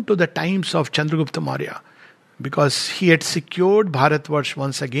 right down to the times of Chandragupta Maurya. Because he had secured Bharatvarsh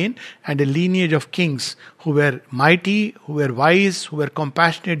once again, and a lineage of kings who were mighty, who were wise, who were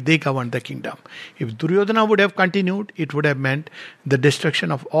compassionate, they governed the kingdom. If Duryodhana would have continued, it would have meant the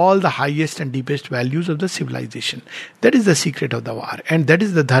destruction of all the highest and deepest values of the civilization. That is the secret of the war, and that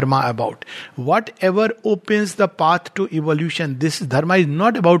is the dharma about. Whatever opens the path to evolution, this dharma is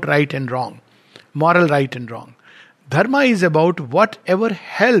not about right and wrong, moral right and wrong. Dharma is about whatever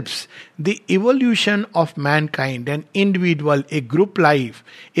helps the evolution of mankind, an individual, a group life,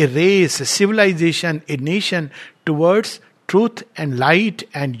 a race, a civilization, a nation, towards truth and light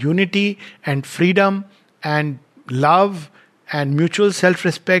and unity and freedom and love and mutual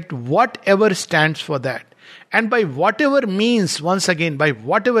self-respect, whatever stands for that. And by whatever means, once again, by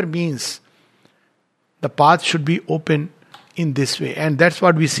whatever means, the path should be open in this way. And that's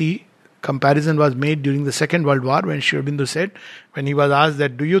what we see. Comparison was made during the Second World War when Sri Aurobindo said, when he was asked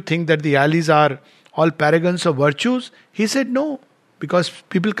that, do you think that the Allies are all paragons of virtues? He said no, because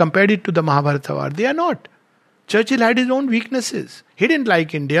people compared it to the Mahabharata war. They are not. Churchill had his own weaknesses. He didn't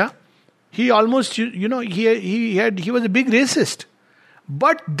like India. He almost, he was a big racist.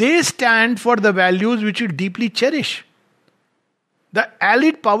 But they stand for the values which we deeply cherish. The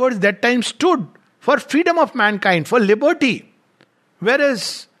Allied powers that time stood for freedom of mankind, for liberty.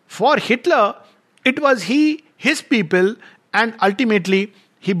 Whereas for Hitler, it was he, his people, and ultimately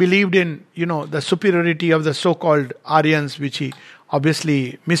he believed in, the superiority of the so-called Aryans, which he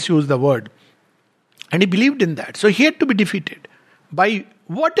obviously misused the word. And he believed in that. So he had to be defeated by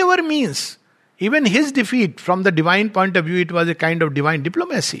whatever means. Even his defeat, from the divine point of view, it was a kind of divine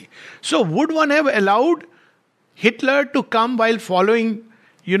diplomacy. So would one have allowed Hitler to come while following,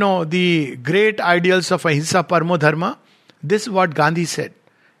 the great ideals of Ahimsa Paramo Dharma? This is what Gandhi said.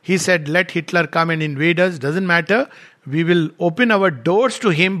 He said, let Hitler come and invade us, doesn't matter. We will open our doors to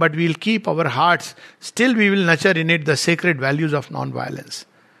him, but we will keep our hearts. Still we will nurture in it the sacred values of non-violence.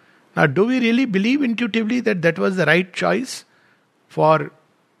 Now, do we really believe intuitively that that was the right choice for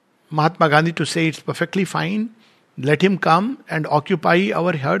Mahatma Gandhi to say it's perfectly fine? Let him come and occupy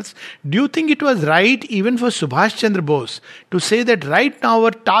our hearts. Do you think it was right even for Subhash Chandra Bose to say that right now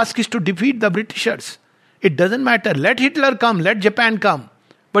our task is to defeat the Britishers? It doesn't matter. Let Hitler come, let Japan come.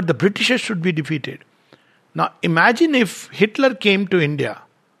 But the Britishers should be defeated. Now imagine if Hitler came to India,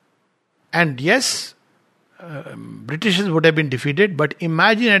 and yes, Britishers would have been defeated, but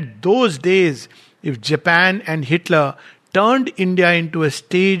imagine at those days if Japan and Hitler turned India into a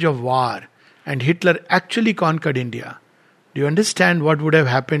stage of war and Hitler actually conquered India. Do you understand what would have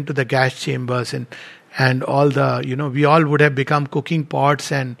happened to the gas chambers and all the, we all would have become cooking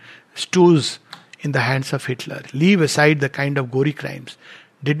pots and stews in the hands of Hitler. Leave aside the kind of gory crimes.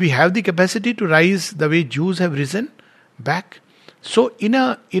 Did we have the capacity to rise the way Jews have risen back? So in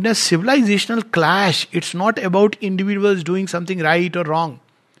a civilizational clash, it's not about individuals doing something right or wrong.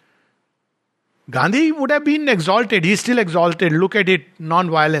 Gandhi would have been exalted. He's still exalted. Look at it,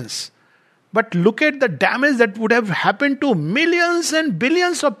 non-violence. But look at the damage that would have happened to millions and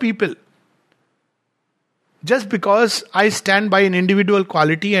billions of people. Just because I stand by an individual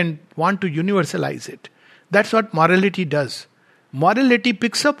quality and want to universalize it. That's what morality does. Morality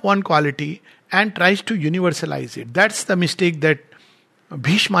picks up one quality and tries to universalize it. That's the mistake that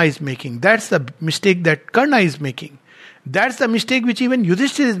Bhishma is making. That's the mistake that Karna is making. That's the mistake which even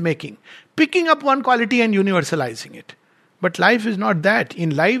Yudhishthira is making. Picking up one quality and universalizing it. But life is not that.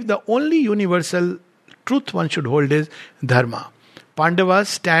 In life, the only universal truth one should hold is dharma. Pandavas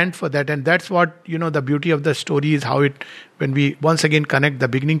stand for that, and that's what, the beauty of the story is how it, when we once again connect the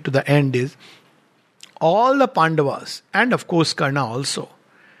beginning to the end, is all the Pandavas, and of course Karna also,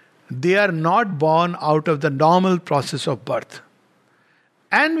 they are not born out of the normal process of birth.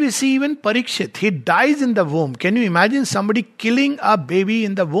 And we see even Parikshit, he dies in the womb. Can you imagine somebody killing a baby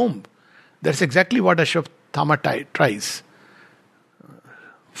in the womb? That's exactly what Ashwatthama tries.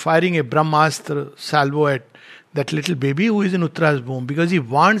 Firing a Brahmastra salvo at that little baby who is in Uttara's womb, because he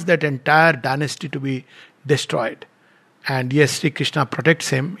wants that entire dynasty to be destroyed. And yes, Sri Krishna protects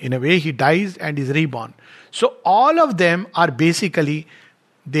him. In a way, he dies and is reborn. So all of them are basically,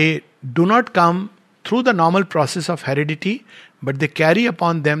 they do not come through the normal process of heredity, but they carry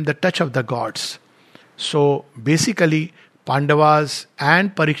upon them the touch of the gods. So basically, Pandavas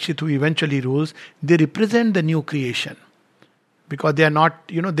and Parikshit, who eventually rules, they represent the new creation. Because they are not,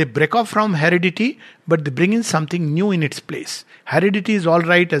 they break off from heredity, but they bring in something new in its place. Heredity is all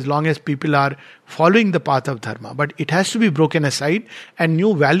right as long as people are following the path of dharma, but it has to be broken aside and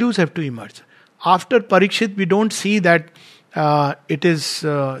new values have to emerge. After Parikshit, we don't see that it is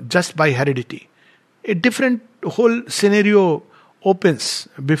just by heredity. A different whole scenario opens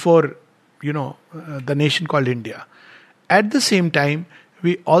before, the nation called India. At the same time,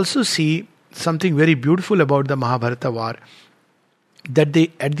 we also see something very beautiful about the Mahabharata war, that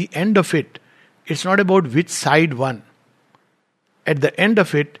at the end of it, it's not about which side won. At the end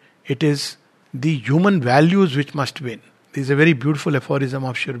of it, it is the human values which must win. There is a very beautiful aphorism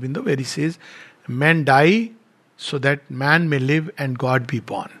of Sri Aurobindo where he says, "Men die so that man may live and God be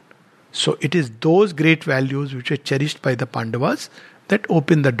born." So it is those great values which were cherished by the Pandavas that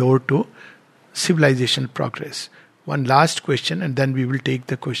open the door to civilization progress. One last question and then we will take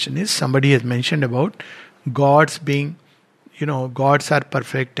the question is, somebody has mentioned about gods being, gods are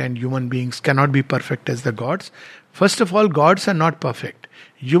perfect and human beings cannot be perfect as the gods. First of all, gods are not perfect.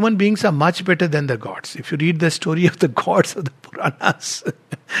 Human beings are much better than the gods. If you read the story of the gods of the Puranas,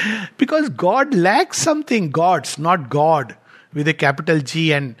 because God lacks something, gods, not God, with a capital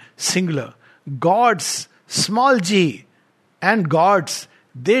G and singular. Gods, small g, and gods,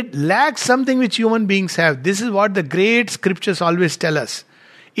 they lack something which human beings have. This is what the great scriptures always tell us.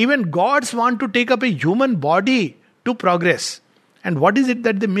 Even gods want to take up a human body to progress. And what is it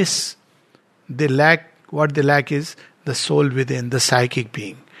that they miss? What they lack is the soul within, the psychic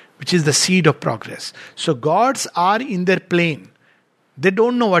being, which is the seed of progress. So gods are in their plane. They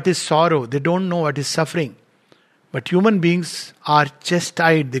don't know what is sorrow. They don't know what is suffering. But human beings are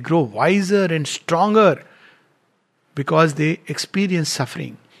chest-eyed. They grow wiser and stronger because they experience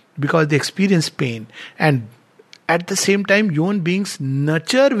suffering, because they experience pain. And at the same time, human beings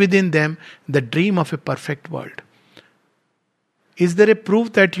nurture within them the dream of a perfect world. Is there a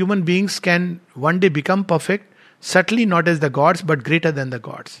proof that human beings can one day become perfect? Certainly not as the gods, but greater than the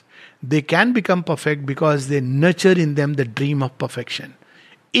gods. They can become perfect because they nurture in them the dream of perfection.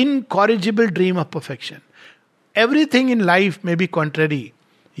 Incorrigible dream of perfection. Everything in life may be contrary,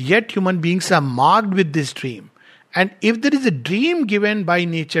 yet human beings are marked with this dream. And if there is a dream given by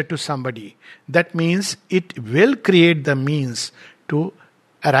nature to somebody, that means it will create the means to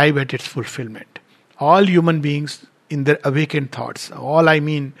arrive at its fulfillment. All human beings in their awakened thoughts, all I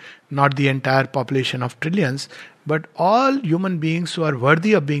mean, not the entire population of trillions, but all human beings who are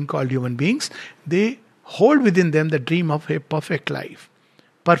worthy of being called human beings, they hold within them the dream of a perfect life,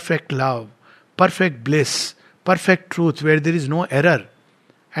 perfect love, perfect bliss, perfect truth where there is no error.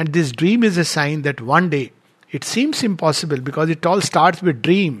 And this dream is a sign that one day, it seems impossible because it all starts with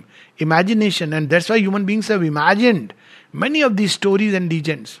dream, imagination, and that's why human beings have imagined many of these stories and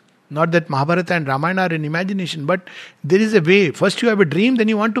legends. Not that Mahabharata and Ramayana are an imagination, but there is a way. First you have a dream, then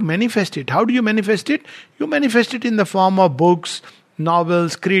you want to manifest it. How do you manifest it? You manifest it in the form of books,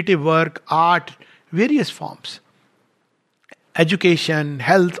 novels, creative work, art, various forms. Education,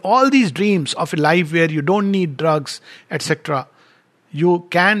 health, all these dreams of a life where you don't need drugs, etc. You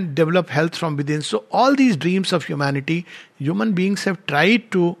can develop health from within. So all these dreams of humanity, human beings have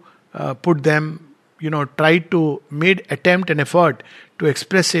tried to put them, tried to made attempt and effort to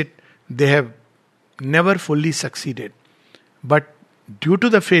express it. They have never fully succeeded. But due to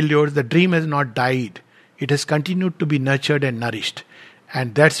the failures, the dream has not died. It has continued to be nurtured and nourished.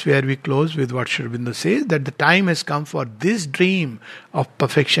 And that's where we close with what Sri Aurobindo says, that the time has come for this dream of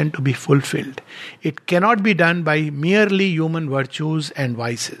perfection to be fulfilled. It cannot be done by merely human virtues and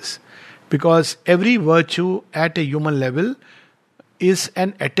vices. Because every virtue at a human level is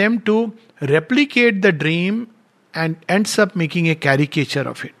an attempt to replicate the dream and ends up making a caricature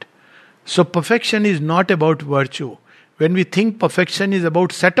of it. So perfection is not about virtue. When we think perfection is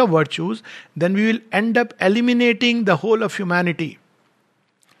about set of virtues, then we will end up eliminating the whole of humanity.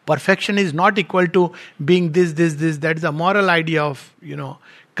 Perfection is not equal to being this. That is a moral idea of,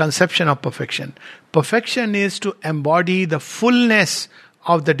 conception of perfection. Perfection is to embody the fullness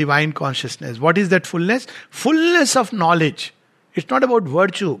of the divine consciousness. What is that fullness? Fullness of knowledge. It's not about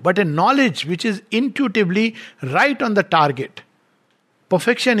virtue, but a knowledge which is intuitively right on the target.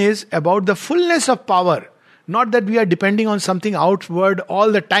 Perfection is about the fullness of power. Not that we are depending on something outward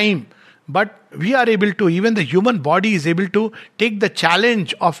all the time, but we are able to, even the human body is able to take the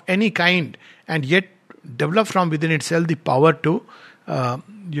challenge of any kind and yet develop from within itself the power to,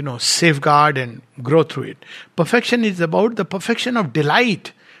 safeguard and grow through it. Perfection is about the perfection of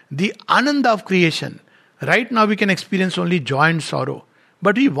delight, the ananda of creation. Right now we can experience only joy and sorrow.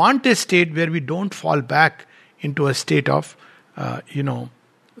 But we want a state where we don't fall back into a state of,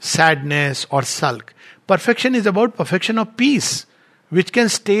 sadness or sulk. Perfection is about perfection of peace, which can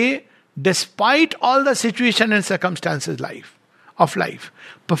stay despite all the situation and circumstances of life.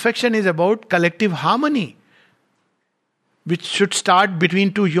 Perfection is about collective harmony, which should start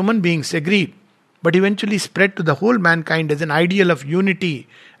between two human beings, agreed, but eventually spread to the whole mankind as an ideal of unity,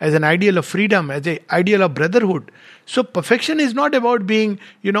 as an ideal of freedom, as an ideal of brotherhood. So perfection is not about being,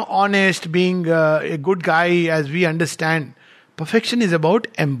 honest, being a good guy as we understand. Perfection is about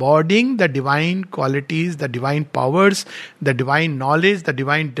embodying the divine qualities, the divine powers, the divine knowledge, the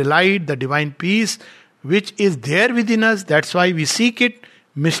divine delight, the divine peace, which is there within us. That's why we seek it.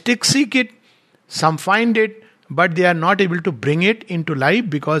 Mystics seek it. Some find it, but they are not able to bring it into life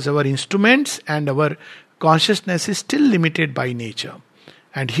because our instruments and our consciousness is still limited by nature.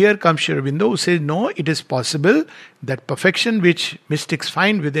 And here comes Sri Aurobindo, who says, no, it is possible that perfection which mystics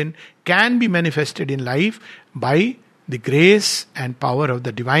find within can be manifested in life by the grace and power of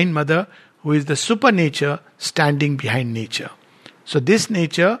the Divine Mother, who is the supernature standing behind nature. So this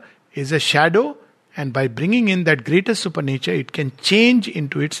nature is a shadow, and by bringing in that greater supernature, it can change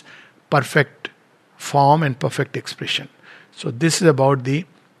into its perfect form and perfect expression. So this is about the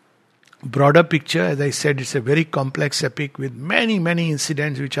broader picture. As I said, it's a very complex epic with many, many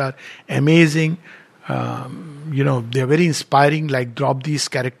incidents which are amazing. They are very inspiring. Like Draupadi's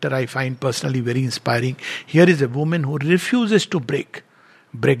character, I find personally very inspiring. Here is a woman who refuses to break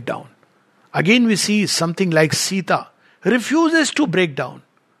down. Again, we see something like Sita refuses to break down.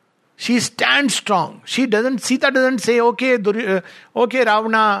 She stands strong. Sita doesn't say, okay,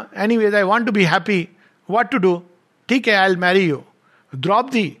 Ravana, anyways, I want to be happy. What to do? Okay, I'll marry you.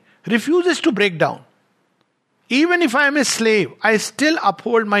 Draupadi refuses to break down. Even if I am a slave, I still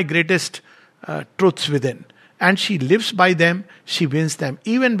uphold my greatest truths within. And she lives by them, she wins them.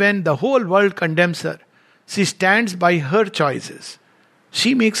 Even when the whole world condemns her, she stands by her choices.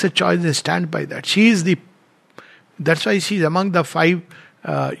 She makes a choice and stands by that. That's why she's among the 5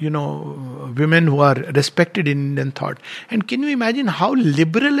 women who are respected in Indian thought. And can you imagine how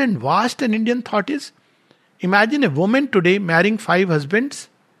liberal and vast an Indian thought is? Imagine a woman today marrying 5 husbands.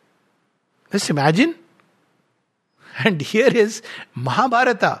 Just imagine. And here is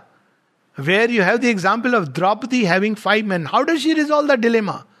Mahabharata, where you have the example of Draupadi having 5 men. How does she resolve the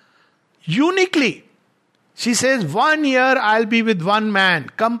dilemma? Uniquely. She says, 1 year I'll be with one man,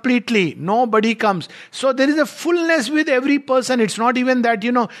 completely. Nobody comes. So there is a fullness with every person. It's not even that,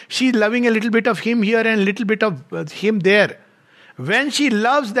 she's loving a little bit of him here and a little bit of him there. When she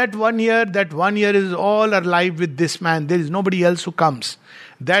loves that 1 year, that 1 year is all her life with this man. There is nobody else who comes.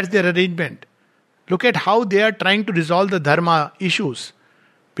 That's their arrangement. Look at how they are trying to resolve the dharma issues.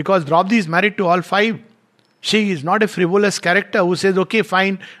 Because Draupadi is married to all 5. She is not a frivolous character who says, okay,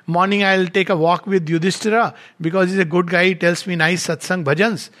 fine, morning I'll take a walk with Yudhishthira because he's a good guy, he tells me nice satsang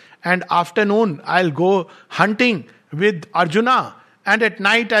bhajans. And afternoon I'll go hunting with Arjuna. And at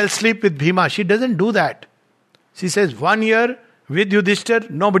night I'll sleep with Bhima. She doesn't do that. She says, 1 year with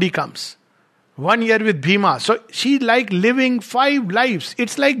Yudhishthira, nobody comes. 1 year with Bhima. So she's like living 5 lives.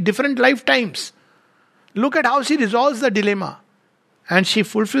 It's like different lifetimes. Look at how she resolves the dilemma. And she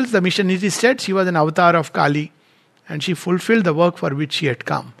fulfills the mission. It is said she was an avatar of Kali. And she fulfilled the work for which she had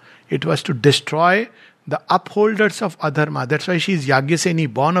come. It was to destroy the upholders of adharma. That's why she is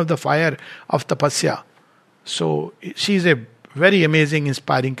Yagyaseni, born of the fire of tapasya. So she is a very amazing,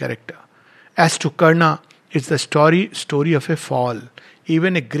 inspiring character. As to Karna, it's the story of a fall.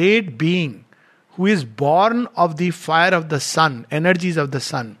 Even a great being who is born of the fire of the sun, energies of the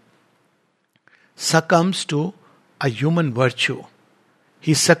sun, succumbs to a human virtue.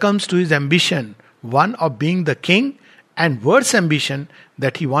 He succumbs to his ambition, one of being the king, and worse ambition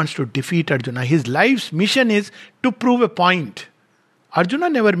that he wants to defeat Arjuna. His life's mission is to prove a point. Arjuna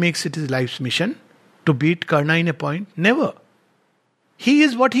never makes it his life's mission to beat Karna in a point. Never. He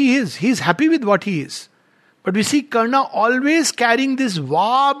is what he is. He is happy with what he is. But we see Karna always carrying this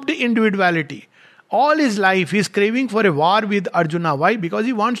warped individuality. All his life he is craving for a war with Arjuna. Why? Because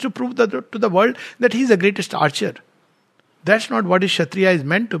he wants to prove to the world that he is the greatest archer. That's not what a Kshatriya is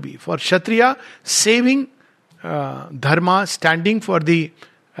meant to be. For Kshatriya, saving dharma, standing for the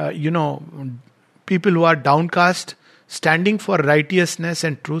people who are downcast, standing for righteousness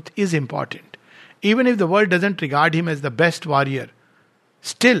and truth is important. Even if the world doesn't regard him as the best warrior,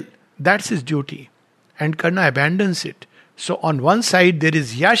 still that's his duty. And Karna abandons it. So on one side there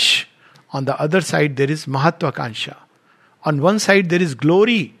is yash, on the other side there is mahatwakansha. On one side there is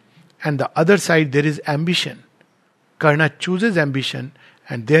glory, and the other side there is ambition. Karna chooses ambition,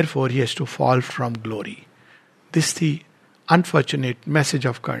 and therefore he has to fall from glory. This is the Unfortunate message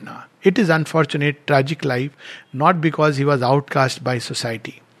of Karna. It is unfortunate, tragic life, not because he was outcast by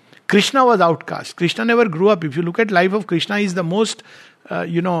society. Krishna was outcast. Krishna never grew up. If you look at life of Krishna, he is the most,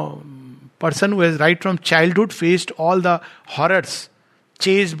 person who has right from childhood faced all the horrors,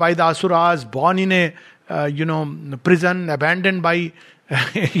 chased by the asuras, born in a, prison, abandoned by,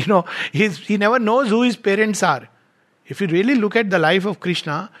 he never knows who his parents are. If you really look at the life of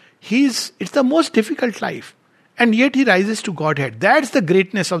Krishna, it's the most difficult life. And yet he rises to Godhead. That's the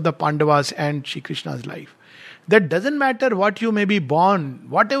greatness of the Pandavas and Shri Krishna's life. That doesn't matter what you may be born,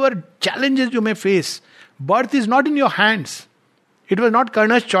 whatever challenges you may face, birth is not in your hands. It was not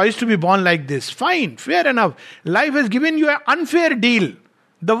Karna's choice to be born like this. Fine, fair enough. Life has given you an unfair deal,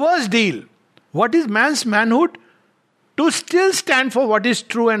 the worst deal. What is man's manhood? To still stand for what is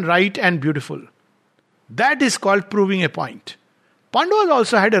true and right and beautiful. That is called proving a point. Pandavas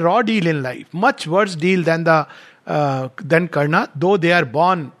also had a raw deal in life, much worse deal than Karna, though they are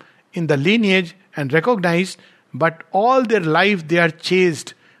born in the lineage and recognized, but all their life they are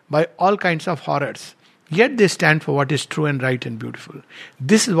chased by all kinds of horrors. Yet they stand for what is true and right and beautiful.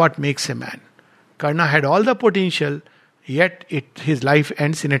 This is what makes a man. Karna had all the potential, yet his life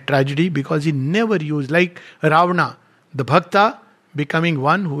ends in a tragedy because he never used, like Ravana, the Bhakta becoming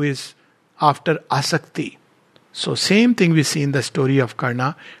one who is after asakti. So same thing we see in the story of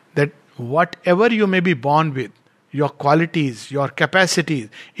Karna, that whatever you may be born with, your qualities, your capacities,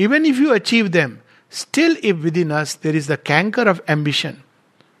 even if you achieve them, still if within us there is the canker of ambition,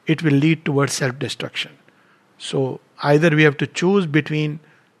 it will lead towards self-destruction. So either we have to choose between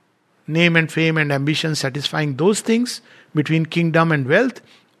name and fame and ambition, satisfying those things, between kingdom and wealth,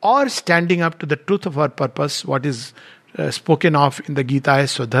 or standing up to the truth of our purpose, what is spoken of in the Gita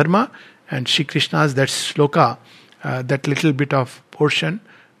as Swadharma, and Shri Krishna's that sloka, that little bit of portion,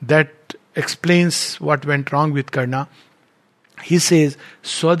 that explains what went wrong with Karna. He says,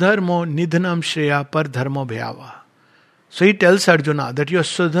 Swadharmo nidhanam shreya par dharmo bhyava. So he tells Arjuna that your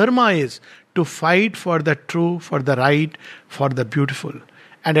Swadharma is to fight for the true, for the right, for the beautiful.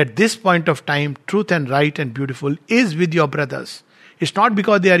 And at this point of time, truth and right and beautiful is with your brothers. It's not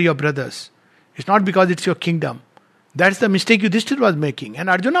because they are your brothers. It's not because it's your kingdom. That's the mistake Yudhishthir was making. And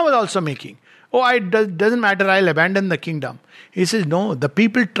Arjuna was also making. It doesn't matter, I'll abandon the kingdom. He says, no, the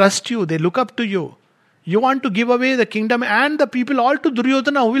people trust you. They look up to you. You want to give away the kingdom and the people all to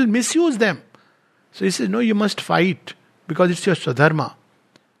Duryodhana who will misuse them. So he says, no, you must fight because it's your Swadharma.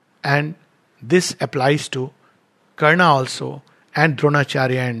 And this applies to Karna also and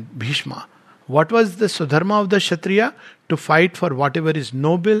Dronacharya and Bhishma. What was the Swadharma of the Kshatriya? To fight for whatever is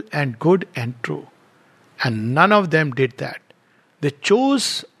noble and good and true. And none of them did that. They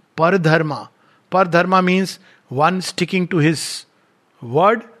chose Paradharma. Paradharma means one sticking to his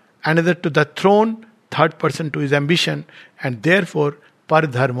word, another to the throne, third person to his ambition, and therefore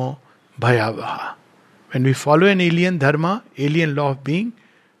Paradharmo Bhayavaha. When we follow an alien dharma, alien law of being,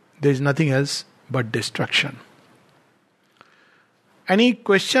 there is nothing else but destruction. Any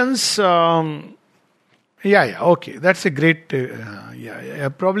questions? Okay. That's a great...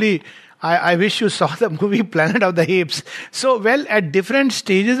 Probably... I wish you saw the movie Planet of the Apes. So, at different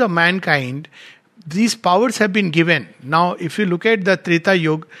stages of mankind, these powers have been given. Now, if you look at the Treta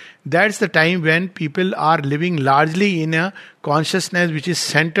Yuga, that's the time when people are living largely in a consciousness which is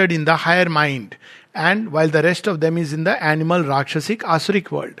centered in the higher mind. And while the rest of them is in the animal, Rakshasic,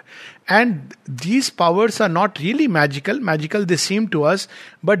 Asuric world. And these powers are not really magical. Magical they seem to us.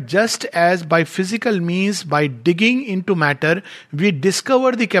 But just as by physical means, by digging into matter, we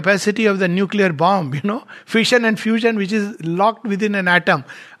discover the capacity of the nuclear bomb, fission and fusion, which is locked within an atom.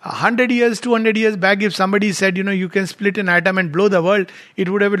 100 years, 200 years back, if somebody said, you can split an atom and blow the world, it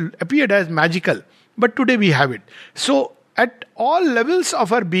would have appeared as magical. But today we have it. So, at all levels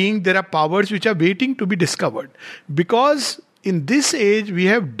of our being, there are powers which are waiting to be discovered. Because in this age, we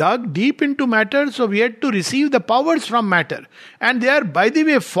have dug deep into matter, so we had to receive the powers from matter. And they are, by the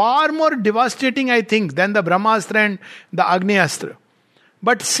way, far more devastating, I think, than the Brahmastra and the Agnyastra.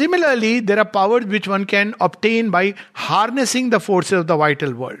 But similarly, there are powers which one can obtain by harnessing the forces of the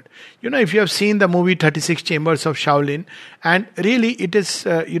vital world. If you have seen the movie 36 Chambers of Shaolin, and really it is,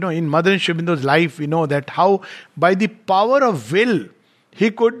 in Madan Sri Aurobindo's life, we know that how by the power of will,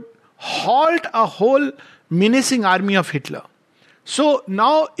 he could halt a whole menacing army of Hitler. So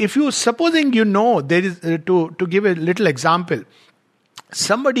now, if you, supposing there is, to give a little example,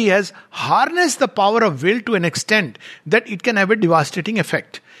 somebody has harnessed the power of will to an extent that it can have a devastating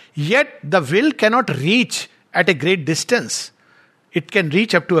effect. Yet the will cannot reach at a great distance. It can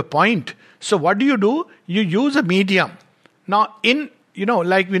reach up to a point. So what do? You use a medium. Now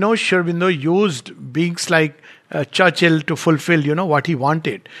like we know Sri Aurobindo used beings like Churchill to fulfill, what he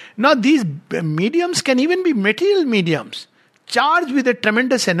wanted. Now, these mediums can even be material mediums, charged with a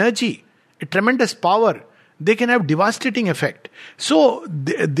tremendous energy, a tremendous power. They can have devastating effect. So,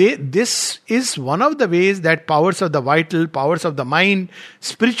 this is one of the ways that powers of the vital, powers of the mind,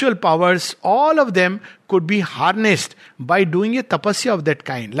 spiritual powers, all of them could be harnessed by doing a tapasya of that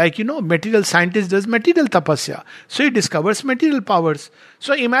kind. Like, material scientist does material tapasya. So, he discovers material powers.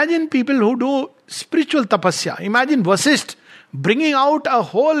 So, imagine people who do spiritual tapasya. Imagine Vasisht bringing out a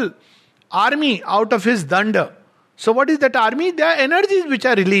whole army out of his danda. So what is that army? There are energies which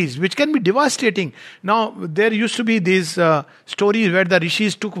are released, which can be devastating. Now, there used to be these stories where the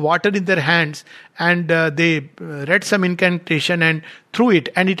rishis took water in their hands and they read some incantation and threw it,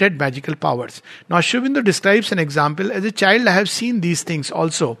 and it had magical powers. Now, Sri Aurobindo describes an example. As a child, I have seen these things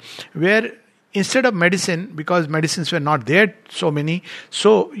also, where instead of medicine, because medicines were not there so many,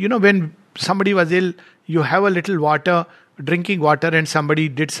 so, when somebody was ill, you have a little water, drinking water, and somebody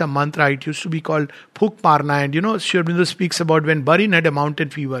did some mantra. It used to be called Phuk Marna. And Sri Aurobindo speaks about when Barin had a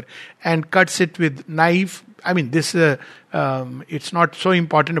mountain fever and cuts it with knife. I mean, this it's not so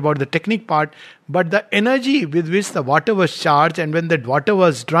important about the technique part, but the energy with which the water was charged, and when that water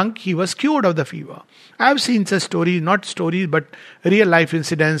was drunk, he was cured of the fever. I have seen such stories, not stories, but real life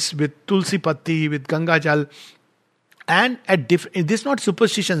incidents with Tulsi Patti, with Ganga Jal. And this is not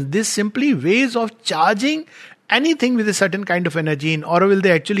superstition. This simply ways of charging anything with a certain kind of energy. In Auroville,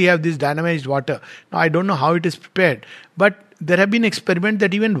 they actually have this dynamized water. Now, I don't know how it is prepared, but there have been experiments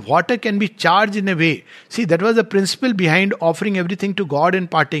that even water can be charged in a way. See, that was the principle behind offering everything to God and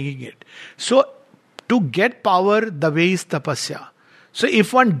partaking it. So, to get power, the way is tapasya. So,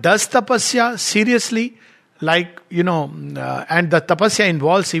 if one does tapasya seriously, like, and the tapasya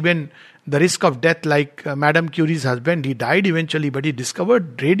involves even the risk of death, like Madame Curie's husband, he died eventually, but he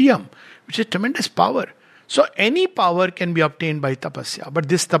discovered radium, which is tremendous power. So any power can be obtained by tapasya, but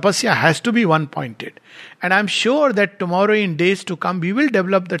this tapasya has to be one-pointed. And I'm sure that tomorrow, in days to come, we will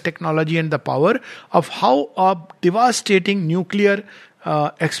develop the technology and the power of how a devastating nuclear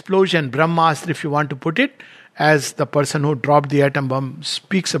explosion, Brahmastra if you want to put it, as the person who dropped the atom bomb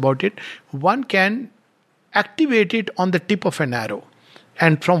speaks about it, one can activate it on the tip of an arrow.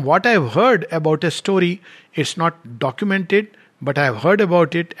 And from what I've heard about a story, it's not documented, but I've heard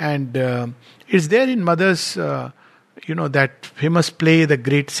about it, and it's there in Mother's, that famous play, The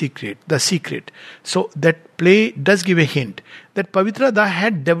Great Secret, The Secret. So that play does give a hint that Pavitra Da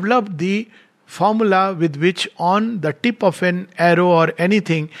had developed the formula with which on the tip of an arrow or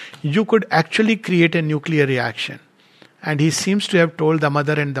anything, you could actually create a nuclear reaction. And he seems to have told the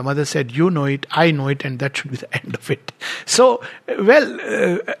mother, and the mother said, you know it, I know it, and that should be the end of it. So,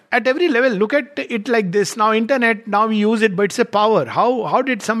 at every level, look at it like this. Now, internet, now we use it, but it's a power. How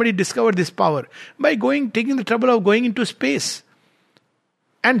did somebody discover this power? By taking the trouble of going into space.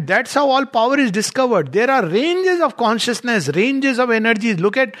 And that's how all power is discovered. There are ranges of consciousness, ranges of energies.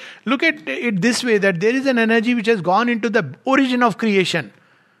 Look at it this way, that there is an energy which has gone into the origin of creation.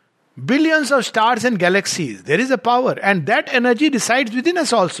 Billions of stars and galaxies. There is a power, and that energy resides within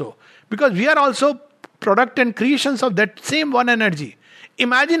us also, because we are also product and creations of that same one energy.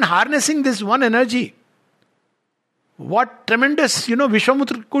 Imagine harnessing this one energy. What tremendous,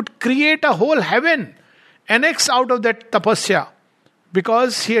 Vishwamutra could create a whole heaven, annex out of that tapasya,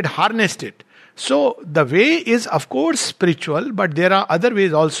 because he had harnessed it. So the way is, of course, spiritual, but there are other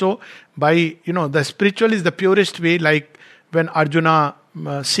ways also. By, the spiritual is the purest way, like when Arjuna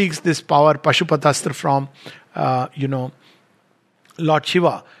seeks this power, Pashupatastra, from, Lord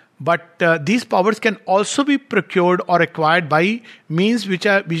Shiva. But these powers can also be procured or acquired by means which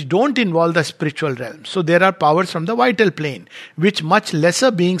don't involve the spiritual realm. So there are powers from the vital plane, which much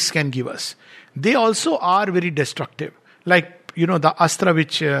lesser beings can give us. They also are very destructive. Like, the astra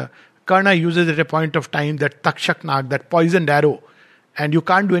which Karna uses at a point of time, that Takshak Nag, that poisoned arrow. And you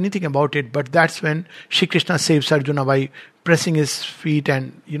can't do anything about it, but that's when Shri Krishna saves Arjuna by pressing his feet,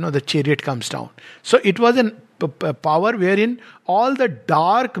 and the chariot comes down. So it was a power wherein all the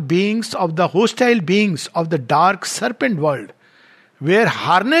dark beings of the hostile beings of the dark serpent world were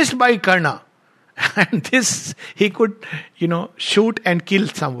harnessed by Karna. And this, he could, shoot and kill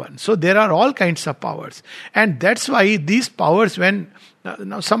someone. So there are all kinds of powers. And that's why these powers, when...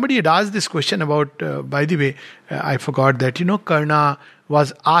 Now somebody had asked this question about, by the way, I forgot that, Karna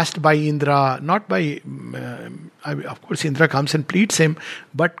was asked by Indra, not by, of course Indra comes and pleads him,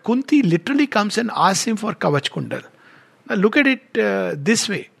 but Kunti literally comes and asks him for Kavach Kundal. Now look at it this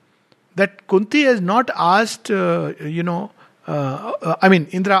way, that Kunti has not asked, Indra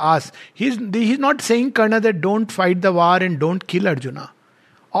asks, he's not saying Karna that don't fight the war and don't kill Arjuna.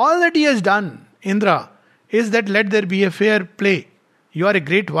 All that he has done, Indra, is that let there be a fair play. You are a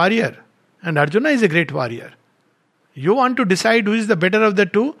great warrior, and Arjuna is a great warrior. You want to decide who is the better of the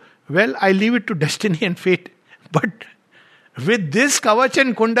two? Well, I leave it to destiny and fate. But with this Kavach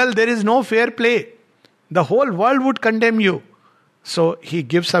and Kundal, there is no fair play. The whole world would condemn you. So he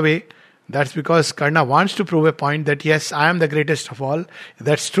gives away. That's because Karna wants to prove a point that yes, I am the greatest of all.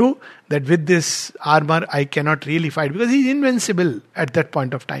 That's true, that with this armor I cannot really fight, because he's invincible at that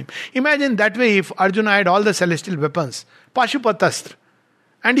point of time. Imagine that way if Arjuna had all the celestial weapons, Pashupatastra,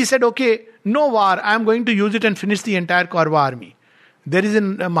 and he said, okay, no war, I am going to use it and finish the entire Kaurava army. There is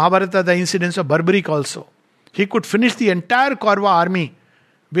in Mahabharata the incidents of Barbaric also. He could finish the entire Kaurava army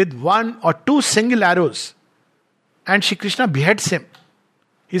with 1 or 2 single arrows, and Shri Krishna beheads him.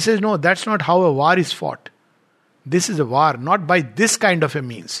 He says, no, that's not how a war is fought. This is a war, not by this kind of a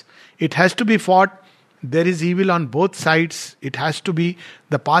means. It has to be fought. There is evil on both sides. It has to be,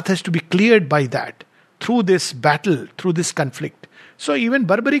 the path has to be cleared by that, through this battle, through this conflict. So even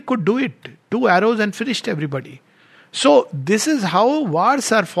Barbaric could do it. 2 arrows and finished everybody. So this is how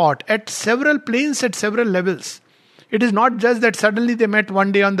wars are fought at several planes, at several levels. It is not just that suddenly they met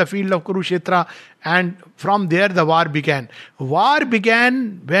one day on the field of Kurukshetra and from there the war began. War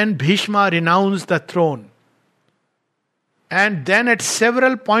began when Bhishma renounced the throne. And then at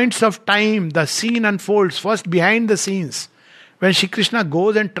several points of time the scene unfolds. First behind the scenes, when Shri Krishna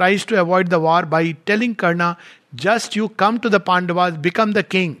goes and tries to avoid the war by telling Karna, just you come to the Pandavas, become the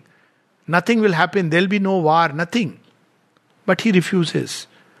king. Nothing will happen, there will be no war, nothing. But he refuses.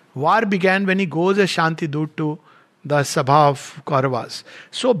 War began when he goes as Shanti Dut to the Sabha of Kauravas.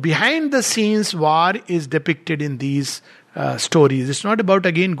 So behind the scenes, war is depicted in these stories. It's not about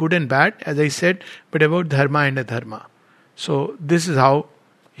again good and bad, as I said, but about dharma and adharma. So this is how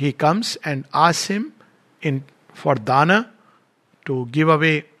he comes and asks him for dana to give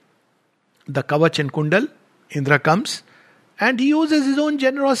away the Kavach and Kundal. Indra comes and he uses his own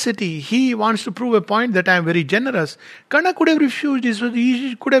generosity. He wants to prove a point that I am very generous. Karna could have refused.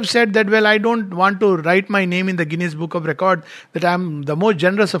 He could have said that, well, I don't want to write my name in the Guinness Book of Record that I am the most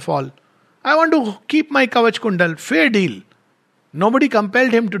generous of all. I want to keep my Kavach Kundal. Fair deal. Nobody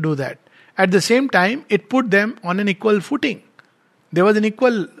compelled him to do that. At the same time, it put them on an equal footing. There was an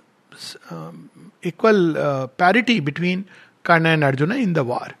equal parity between Karna and Arjuna in the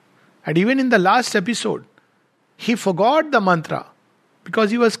war. And even in the last episode, he forgot the mantra because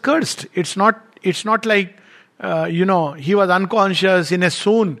he was cursed. It's not like, he was unconscious in a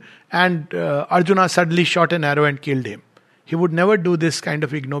swoon and Arjuna suddenly shot an arrow and killed him. He would never do this kind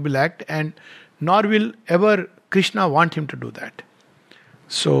of ignoble act, and nor will ever Krishna want him to do that.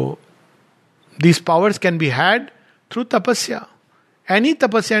 So, these powers can be had through tapasya. Any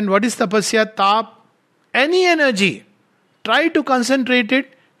tapasya, and what is tapasya? Tap, any energy. Try to concentrate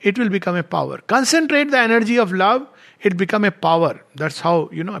it, it will become a power. Concentrate the energy of love, it become a power. That's how,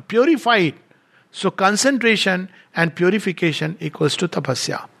 purify it. So concentration and purification equals to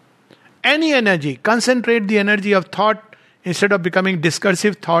tapasya. Any energy, concentrate the energy of thought instead of becoming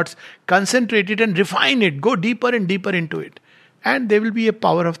discursive thoughts, concentrate it and refine it, go deeper and deeper into it. And there will be a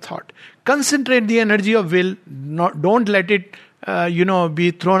power of thought. Concentrate the energy of will, don't let it be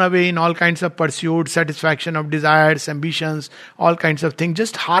thrown away in all kinds of pursuits, satisfaction of desires, ambitions, all kinds of things.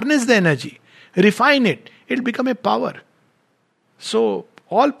 Just harness the energy, refine it, it'll become a power. So,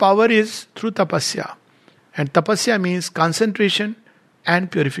 all power is through tapasya. And tapasya means concentration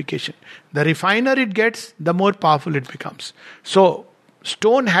and purification. The refiner it gets, the more powerful it becomes. So,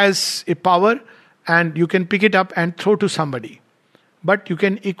 stone has a power and you can pick it up and throw to somebody. But you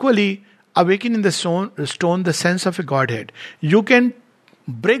can equally awaken in the stone the sense of a Godhead. You can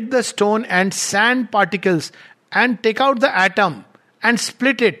break the stone and sand particles and take out the atom and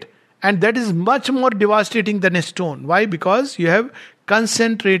split it. And that is much more devastating than a stone. Why? Because you have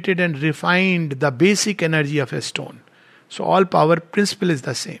concentrated and refined the basic energy of a stone. So all power principle is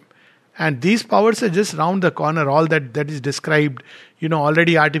the same. And these powers are just round the corner. All that is described,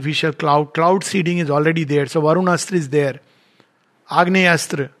 already artificial cloud seeding is already there. So Varunastra is there.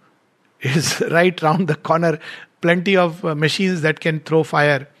 Agneyastra is right round the corner. Plenty of machines that can throw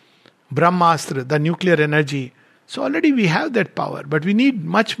fire. Brahmastra, the nuclear energy. So already we have that power. But we need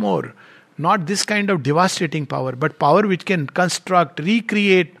much more. Not this kind of devastating power, but power which can construct,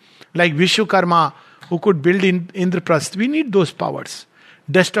 recreate, like Vishwakarma, who could build in Indraprasth. We need those powers.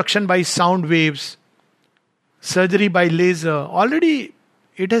 Destruction by sound waves, surgery by laser. Already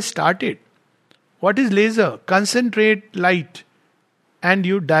it has started. What is laser? Concentrate light and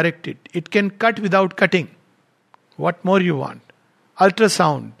you direct it. It can cut without cutting. What more you want?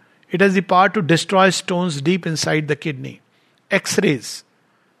 Ultrasound. It has the power to destroy stones deep inside the kidney. X-rays.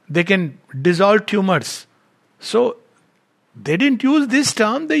 They can dissolve tumors So they didn't use this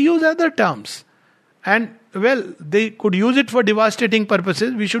term, they use other terms. And well, they could use it for devastating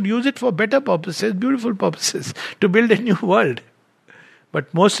purposes. We should use it for better purposes, beautiful purposes, to build a new world.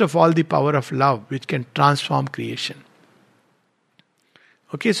 But most of all, the power of love, which can transform creation.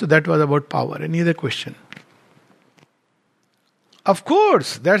 Okay, so that was about power. Any other question? Of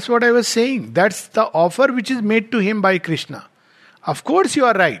course, that's what I was saying. That's the offer which is made to him by Krishna. Of course, you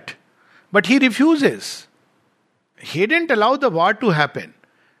are right. But he refuses. He didn't allow the war to happen.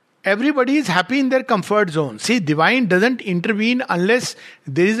 Everybody is happy in their comfort zone. See, divine doesn't intervene unless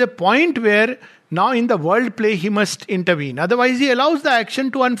there is a point where now in the world play he must intervene. Otherwise he allows the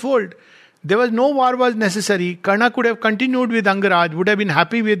action to unfold. There was no war was necessary. Karna could have continued with Angaraj, would have been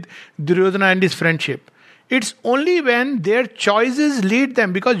happy with Duryodhana and his friendship. It's only when their choices lead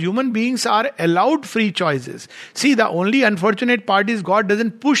them, because human beings are allowed free choices. See, the only unfortunate part is God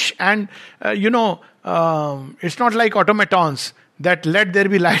doesn't push and, it's not like automatons that let there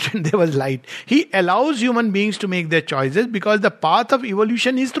be light and there was light. He allows human beings to make their choices because the path of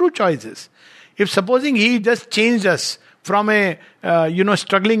evolution is through choices. If supposing he just changed us from a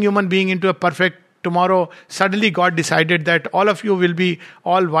struggling human being into a perfect, tomorrow suddenly God decided that all of you will be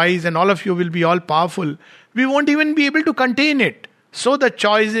all wise and all of you will be all powerful, we won't even be able to contain it. So the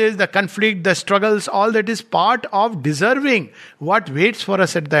choices, the conflict, the struggles, all that is part of deserving what waits for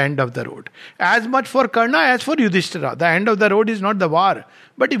us at the end of the road. As much for Karna as for Yudhishthira. The end of the road is not the war,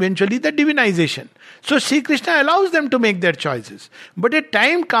 but eventually the divinization. So Sri Krishna allows them to make their choices. But a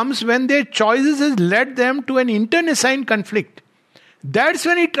time comes when their choices has led them to an internecine conflict. That's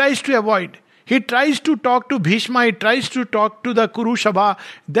when he tries to avoid. He tries to talk to Bhishma, he tries to talk to the Kuru Sabha.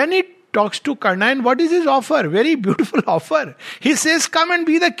 Then he talks to Karna, and what is his offer? Very beautiful offer. He says, come and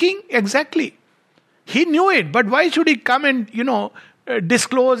be the king. Exactly. He knew it, but why should he come and,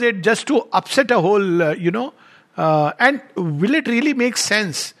 disclose it just to upset a whole, and will it really make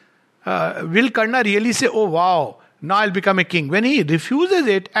sense? Will Karna really say, oh wow, now I'll become a king? When he refuses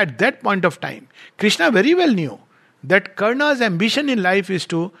it at that point of time, Krishna very well knew that Karna's ambition in life is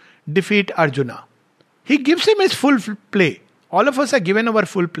to defeat Arjuna. He gives him his full play. All of us are given our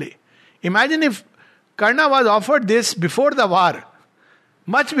full play. Imagine if Karna was offered this before the war,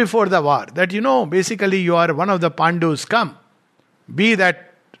 much before the war, that basically you are one of the Pandus, come, be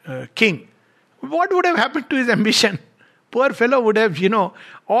that king. What would have happened to his ambition? Poor fellow would have,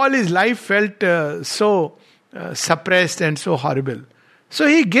 all his life felt so suppressed and so horrible. So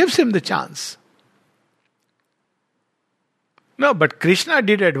he gives him the chance. No, but Krishna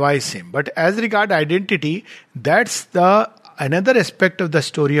did advise him. But as regard identity, that's another aspect of the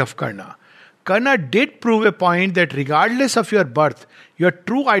story of Karna. Karna did prove a point that regardless of your birth, your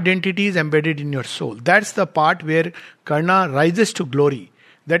true identity is embedded in your soul. That's the part where Karna rises to glory.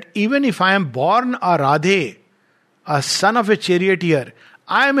 That even if I am born a Radhe, a son of a charioteer,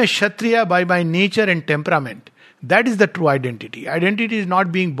 I am a Kshatriya by my nature and temperament. That is the true identity. Identity is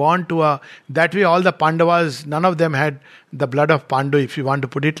not being born to that way all the Pandavas, none of them had the blood of Pandu, if you want to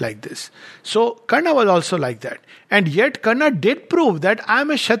put it like this. So Karna was also like that. And yet Karna did prove that I am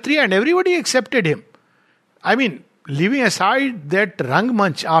a Kshatriya and everybody accepted him. I mean, leaving aside that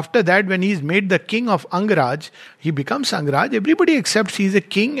Rangmanch, after that when he is made the king of Angaraj, he becomes Angaraj, everybody accepts he is a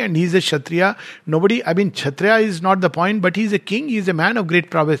king and he is a Kshatriya. Kshatriya is not the point, but he is a king, he is a man of great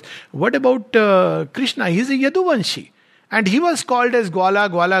prowess. What about Krishna? He is a Yaduvanshi. And he was called as Gwala,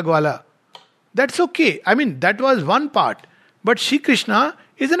 Gwala, Gwala. That's okay. That was one part. But Shri Krishna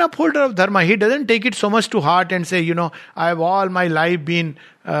is an upholder of dharma. He doesn't take it so much to heart and say, I have all my life been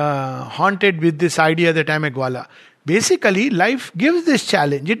haunted with this idea that I am a Gwala. Basically, life gives this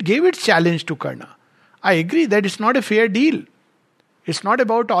challenge. It gave its challenge to Karna. I agree that it's not a fair deal. It's not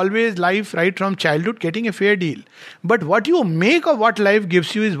about always life right from childhood getting a fair deal. But what you make of what life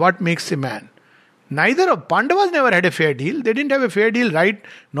gives you is what makes a man. Neither of Pandavas never had a fair deal. They didn't have a fair deal right,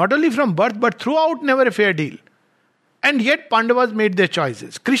 not only from birth, but throughout never a fair deal. And yet Pandavas made their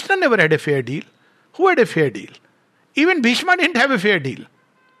choices. Krishna never had a fair deal. Who had a fair deal? Even Bhishma didn't have a fair deal.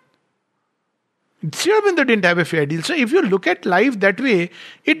 Sri Aurobindo didn't have a fair deal. So if you look at life that way,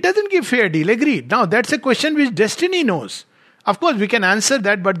 it doesn't give fair deal. Agreed. Now that's a question which destiny knows. Of course we can answer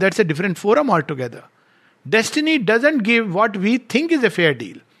that, but that's a different forum altogether. Destiny doesn't give what we think is a fair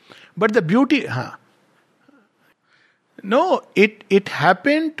deal. But the beauty... No, it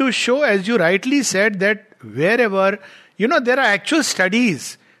happened to show, as you rightly said, that wherever... there are actual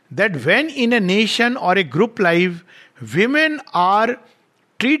studies that when in a nation or a group life, women are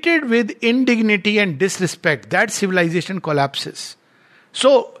treated with indignity and disrespect, that civilization collapses.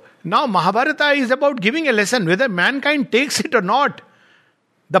 So, now Mahabharata is about giving a lesson, whether mankind takes it or not.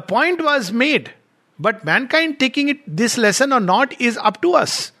 The point was made. But mankind taking this lesson or not is up to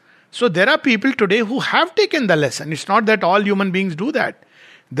us. So there are people today who have taken the lesson. It's not that all human beings do that.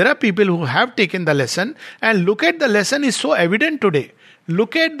 There are people who have taken the lesson, and look at the lesson is so evident today.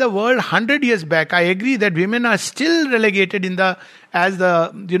 Look at the world 100 years back. I agree that women are still relegated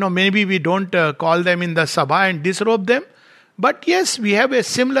maybe we don't call them in the sabha and disrobe them. But yes, we have a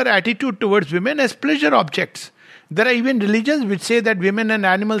similar attitude towards women as pleasure objects. There are even religions which say that women and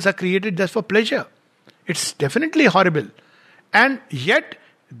animals are created just for pleasure. It's definitely horrible. And yet,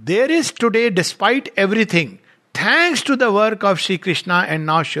 there is today, despite everything, thanks to the work of Sri Krishna and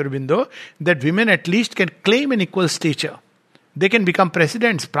now Sri Aurobindo, that women at least can claim an equal stature. They can become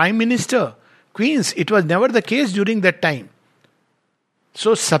presidents, prime minister, queens. It was never the case during that time.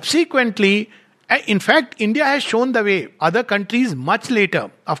 So subsequently, in fact, India has shown the way. Other countries much later.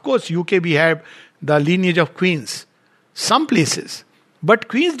 Of course, UK we have the lineage of queens. Some places. But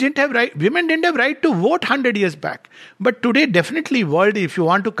queens didn't have right, women didn't have right to vote 100 years back. But today, definitely world, if you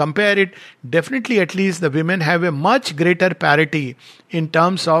want to compare it, definitely at least the women have a much greater parity in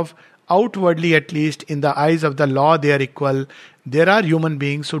terms of outwardly, at least in the eyes of the law, they are equal. There are human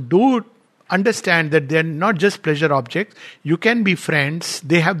beings who do understand that they are not just pleasure objects. You can be friends.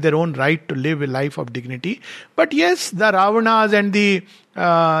 They have their own right to live a life of dignity. But yes, the Ravanas and the,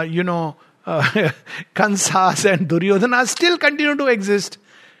 Kansas and Duryodhana still continue to exist.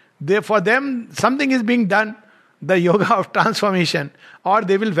 For them, something is being done, the yoga of transformation, or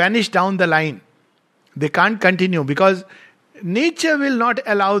they will vanish down the line. They can't continue because nature will not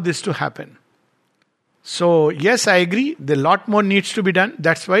allow this to happen. So, yes, I agree. A lot more needs to be done.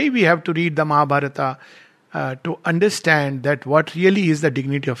 That's why we have to read the Mahabharata to understand that what really is the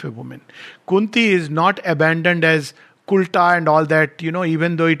dignity of a woman. Kunti is not abandoned as Kulta and all that,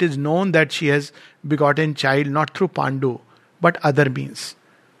 even though it is known that she has begotten child not through Pandu, but other means.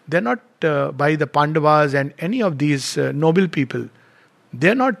 They're not by the Pandavas and any of these noble people.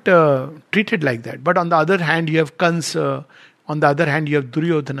 They're not treated like that. But on the other hand, you have Kansa. On the other hand, you have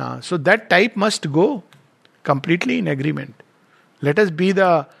Duryodhana. So that type must go. Completely in agreement. Let us be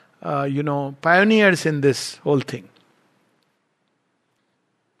the, pioneers in this whole thing.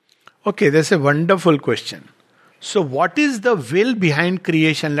 Okay, that's a wonderful question. So what is the will behind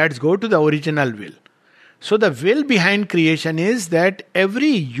creation? Let's go to the original will. So the will behind creation is that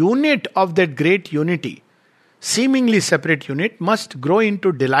every unit of that great unity, seemingly separate unit, must grow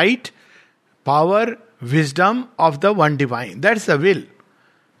into delight, power, wisdom of the one divine. That's the will.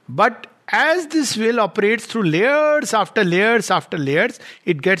 But as this will operates through layers after layers after layers,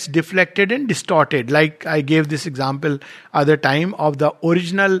 it gets deflected and distorted. Like I gave this example other time of the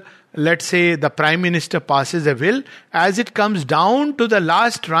original, let's say the Prime Minister passes a will. As it comes down to the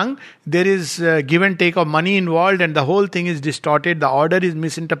last rung, there is give and take of money involved and the whole thing is distorted. The order is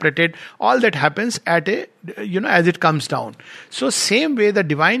misinterpreted. All that happens at as it comes down. So same way the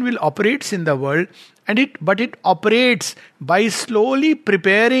divine will operates in the world. But it operates by slowly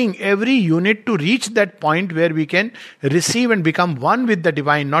preparing every unit to reach that point where we can receive and become one with the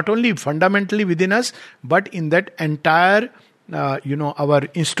divine, not only fundamentally within us, but in that entire, our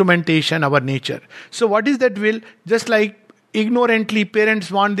instrumentation, our nature. So what is that will? Just like ignorantly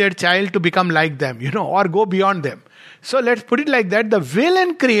parents want their child to become like them, or go beyond them. So let's put it like that. The will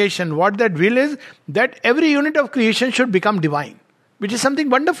in creation, what that will is, that every unit of creation should become divine, which is something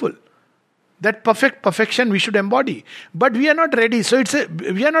wonderful. That perfection we should embody. But we are not ready. So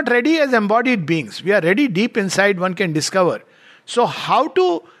we are not ready as embodied beings. We are ready deep inside, one can discover. So how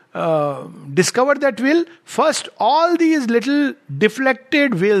to discover that will? First, all these little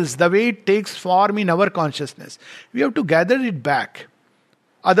deflected wills, the way it takes form in our consciousness, we have to gather it back.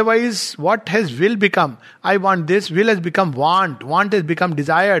 Otherwise, what has will become? I want this. Will has become want. Want has become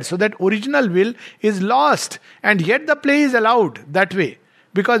desired. So that original will is lost. And yet the play is allowed that way.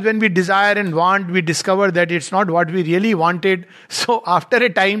 Because when we desire and want, we discover that it's not what we really wanted. So after a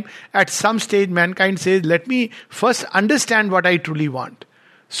time, at some stage, mankind says, let me first understand what I truly want.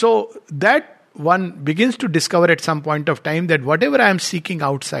 So that one begins to discover at some point of time that whatever I am seeking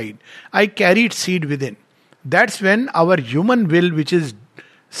outside, I carry its seed within. That's when our human will, which is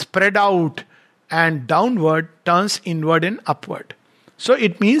spread out and downward, turns inward and upward. So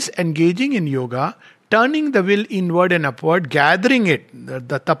it means engaging in yoga, turning the will inward and upward, gathering it,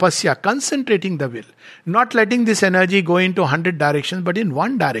 the tapasya, concentrating the will, not letting this energy go into 100 directions, but in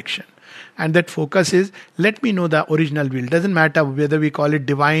one direction. And that focus is, let me know the original will. Doesn't matter whether we call it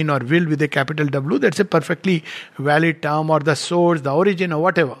divine or will with a capital W, that's a perfectly valid term, or the source, the origin, or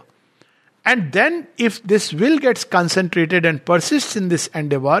whatever. And then if this will gets concentrated and persists in this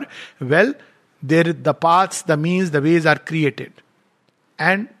endeavor, well, the paths, the means, the ways are created.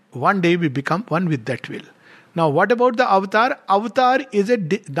 And one day we become one with that will. Now, what about the avatar? Avatar is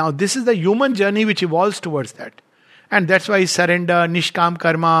now this is the human journey which evolves towards that. And that's why surrender, nishkam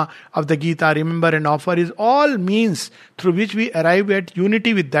karma of the Gita, remember and offer, is all means through which we arrive at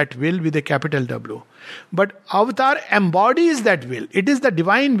unity with that will with a capital W. But avatar embodies that will. It is the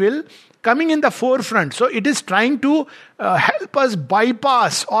divine will coming in the forefront. So it is trying to help us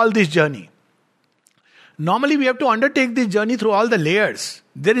bypass all this journey. Normally we have to undertake this journey through all the layers.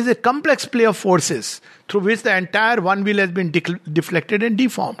 There is a complex play of forces through which the entire one will has been deflected and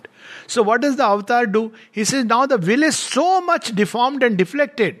deformed. So what does the avatar do? He says now the will is so much deformed and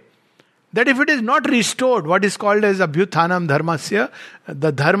deflected that if it is not restored, what is called as abhyuthanam dharmasya,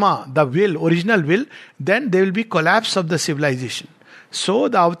 the dharma, the will, original will, then there will be collapse of the civilization. So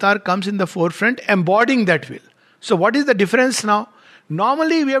the avatar comes in the forefront embodying that will. So what is the difference now?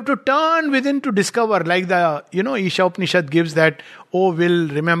 Normally we have to turn within to discover, like the, Isha Upanishad gives that, oh will,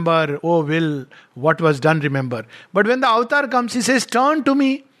 remember, oh will, what was done, remember. But when the avatar comes, he says, turn to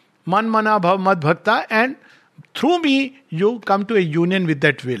me, man mana bhav mad bhakta, and through me you come to a union with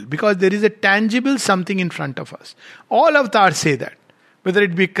that will. Because there is a tangible something in front of us. All avatars say that. Whether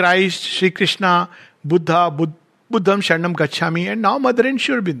it be Christ, Sri Krishna, Buddha, Buddham Sharnam Gacchami, and now Mother and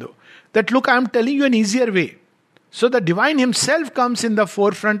Sri Aurobindo. That look, I am telling you an easier way. So the divine himself comes in the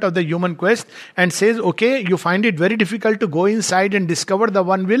forefront of the human quest and says, okay, you find it very difficult to go inside and discover the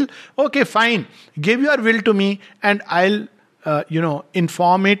one will. Okay, fine. Give your will to me and I'll,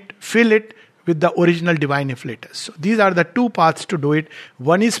 inform it, fill it with the original divine afflatus. So these are the two paths to do it.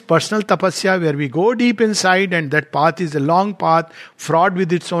 One is personal tapasya, where we go deep inside, and that path is a long path, fraught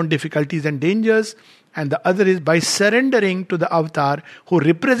with its own difficulties and dangers. And the other is by surrendering to the avatar who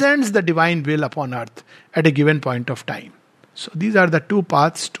represents the divine will upon earth at a given point of time. So these are the two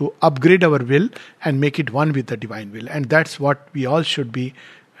paths to upgrade our will and make it one with the divine will. And that's what we all should be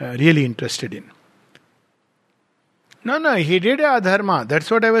really interested in. No, he did a adharma.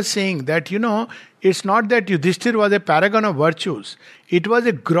 That's what I was saying. That, it's not that Yudhishthir was a paragon of virtues. It was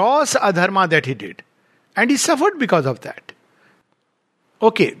a gross adharma that he did. And he suffered because of that.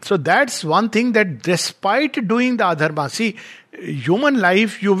 Okay, so that's one thing, that despite doing the adharma, see, human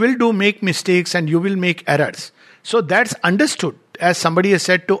life, you will make mistakes and you will make errors. So that's understood. As somebody has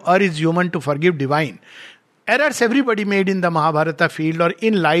said, to err is human, to forgive divine. Errors everybody made in the Mahabharata field or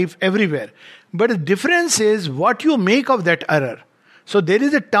in life everywhere. But the difference is what you make of that error. So there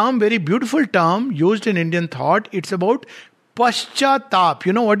is a term, very beautiful term used in Indian thought. It's about paschatap.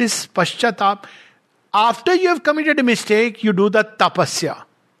 You know what is paschatap? After you have committed a mistake, you do the tapasya.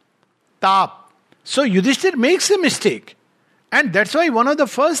 Tap. So Yudhishthir makes a mistake. And that's why one of the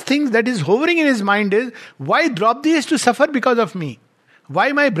first things that is hovering in his mind is, why Draupadi is to suffer because of me?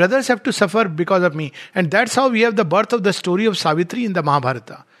 Why my brothers have to suffer because of me? And that's how we have the birth of the story of Savitri in the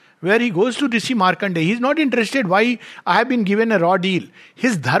Mahabharata, where he goes to Rishi Markandeya. He's not interested why I have been given a raw deal.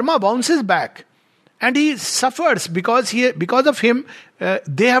 His dharma bounces back. And he suffers because of him,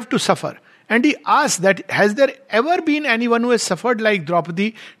 they have to suffer. And he asks that, has there ever been anyone who has suffered like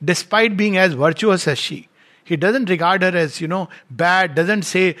Draupadi despite being as virtuous as she? He doesn't regard her as, bad, doesn't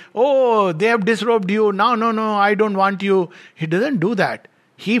say, oh, they have disrobed you, no, I don't want you. He doesn't do that.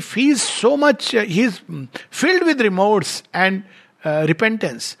 He feels so much, he's filled with remorse and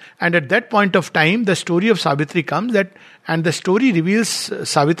repentance. And at that point of time, the story of Savitri comes, and the story reveals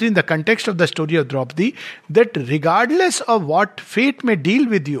Savitri in the context of the story of Draupadi, that regardless of what fate may deal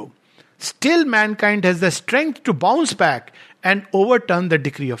with you, still mankind has the strength to bounce back and overturn the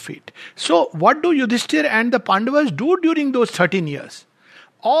decree of fate. So what do Yudhishthir and the Pandavas do during those 13 years?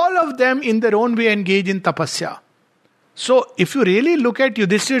 All of them in their own way engage in tapasya. So if you really look at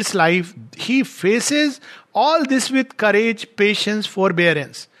Yudhishthir's life, he faces all this with courage, patience,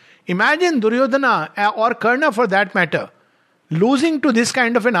 forbearance. Imagine Duryodhana or Karna for that matter, losing to this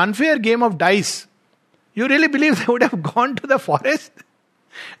kind of an unfair game of dice. You really believe they would have gone to the forest?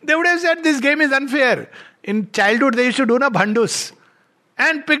 They would have said this game is unfair. In childhood they used to do bhandus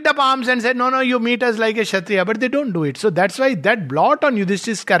and picked up arms and said, no, you meet us like a Kshatriya. But they don't do it. So that's why that blot on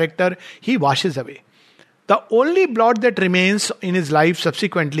Yudhishthir's character, he washes away. The only blot that remains in his life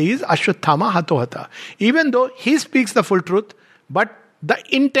subsequently is Ashwathama Hatohata. Even though he speaks the full truth, but the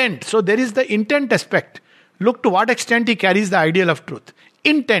intent, so there is the intent aspect. Look to what extent he carries the ideal of truth.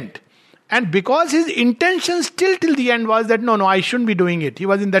 Intent. And because his intention still till the end was that, no, I shouldn't be doing it. He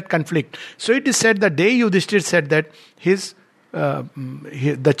was in that conflict. So it is said the day Yudhishthir said that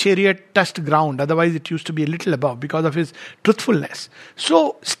the chariot touched ground. Otherwise it used to be a little above because of his truthfulness.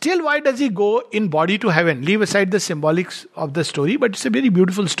 So still why does he go in body to heaven? Leave aside the symbolics of the story, but it's a very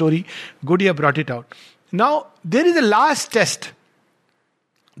beautiful story. Good, you have brought it out. Now there is a last test.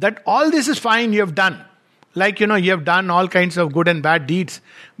 That all this is fine, you have done. Like, you have done all kinds of good and bad deeds.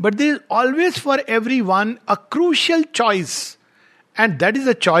 But there is always for everyone a crucial choice. And that is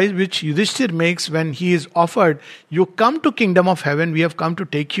a choice which Yudhishthir makes when he is offered, you come to kingdom of heaven, we have come to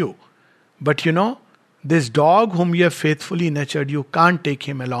take you. But this dog whom you have faithfully nurtured, you can't take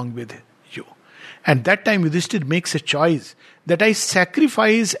him along with you. And that time Yudhishthir makes a choice that I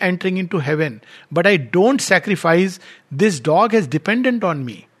sacrifice entering into heaven, but I don't sacrifice this dog as dependent on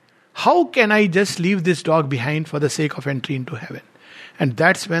me. How can I just leave this dog behind for the sake of entry into heaven? And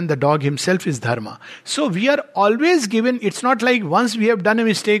that's when the dog himself is dharma. So we are always given, it's not like once we have done a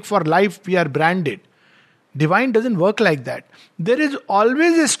mistake for life, we are branded. Divine doesn't work like that. There is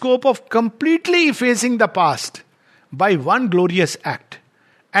always a scope of completely effacing the past by one glorious act.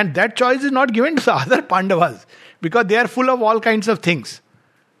 And that choice is not given to the other Pandavas because they are full of all kinds of things.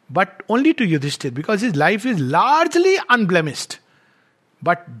 But only to Yudhishthir because his life is largely unblemished.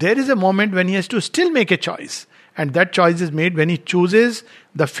 But there is a moment when he has to still make a choice. And that choice is made when he chooses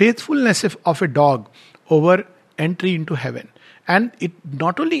the faithfulness of a dog over entry into heaven. And it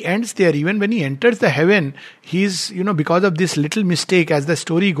not only ends there, even when he enters the heaven, he's, because of this little mistake, as the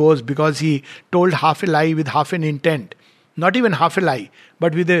story goes, because he told half a lie with half an intent. Not even half a lie,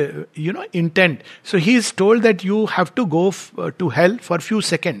 but with a, intent. So he is told that you have to go to hell for a few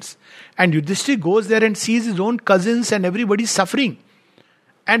seconds. And Yudhishthira goes there and sees his own cousins and everybody suffering.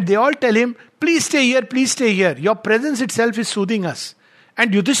 And they all tell him, please stay here, please stay here. Your presence itself is soothing us.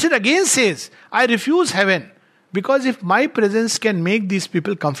 And Yudhishthira again says, I refuse heaven. Because if my presence can make these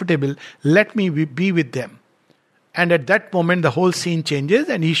people comfortable, let me be with them. And at that moment, the whole scene changes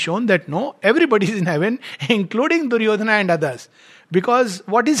and he's shown that no, everybody is in heaven, including Duryodhana and others. Because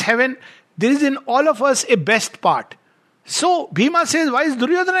what is heaven? There is in all of us a best part. So Bhima says, why is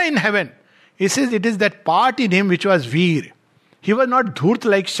Duryodhana in heaven? He says it is that part in him which was Veer. He was not Dhurt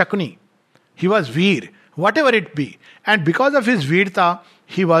like Shakuni. He was Veer, whatever it be. And because of his Veerta,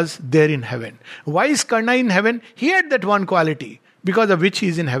 he was there in heaven. Why is Karna in heaven? He had that one quality because of which he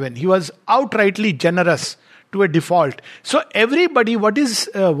is in heaven. He was outrightly generous to a default. So everybody, there is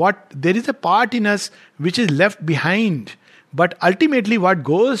a part in us which is left behind. But ultimately what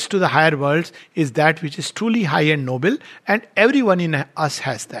goes to the higher worlds is that which is truly high and noble, and everyone in us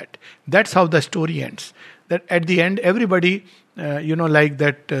has that. That's how the story ends. That at the end, everybody, like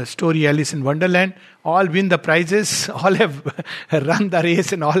that story Alice in Wonderland, all win the prizes, all have run the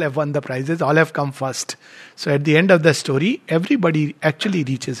race and all have won the prizes, all have come first. So at the end of the story, everybody actually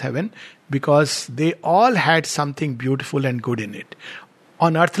reaches heaven because they all had something beautiful and good in it.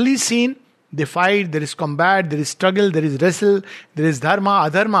 On earthly scene, they fight, there is combat, there is struggle, there is wrestle, there is dharma,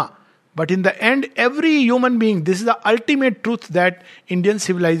 adharma. But in the end, every human being, this is the ultimate truth that Indian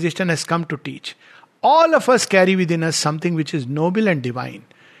civilization has come to teach. All of us carry within us something which is noble and divine.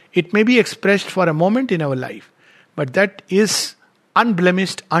 It may be expressed for a moment in our life, but that is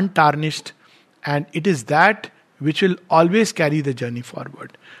unblemished, untarnished, and it is that which will always carry the journey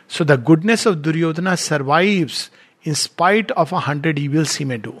forward. So the goodness of Duryodhana survives in spite of 100 evils he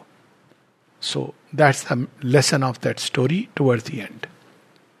may do. So that's the lesson of that story towards the end.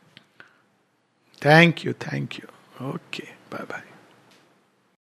 Thank you. Okay, bye-bye.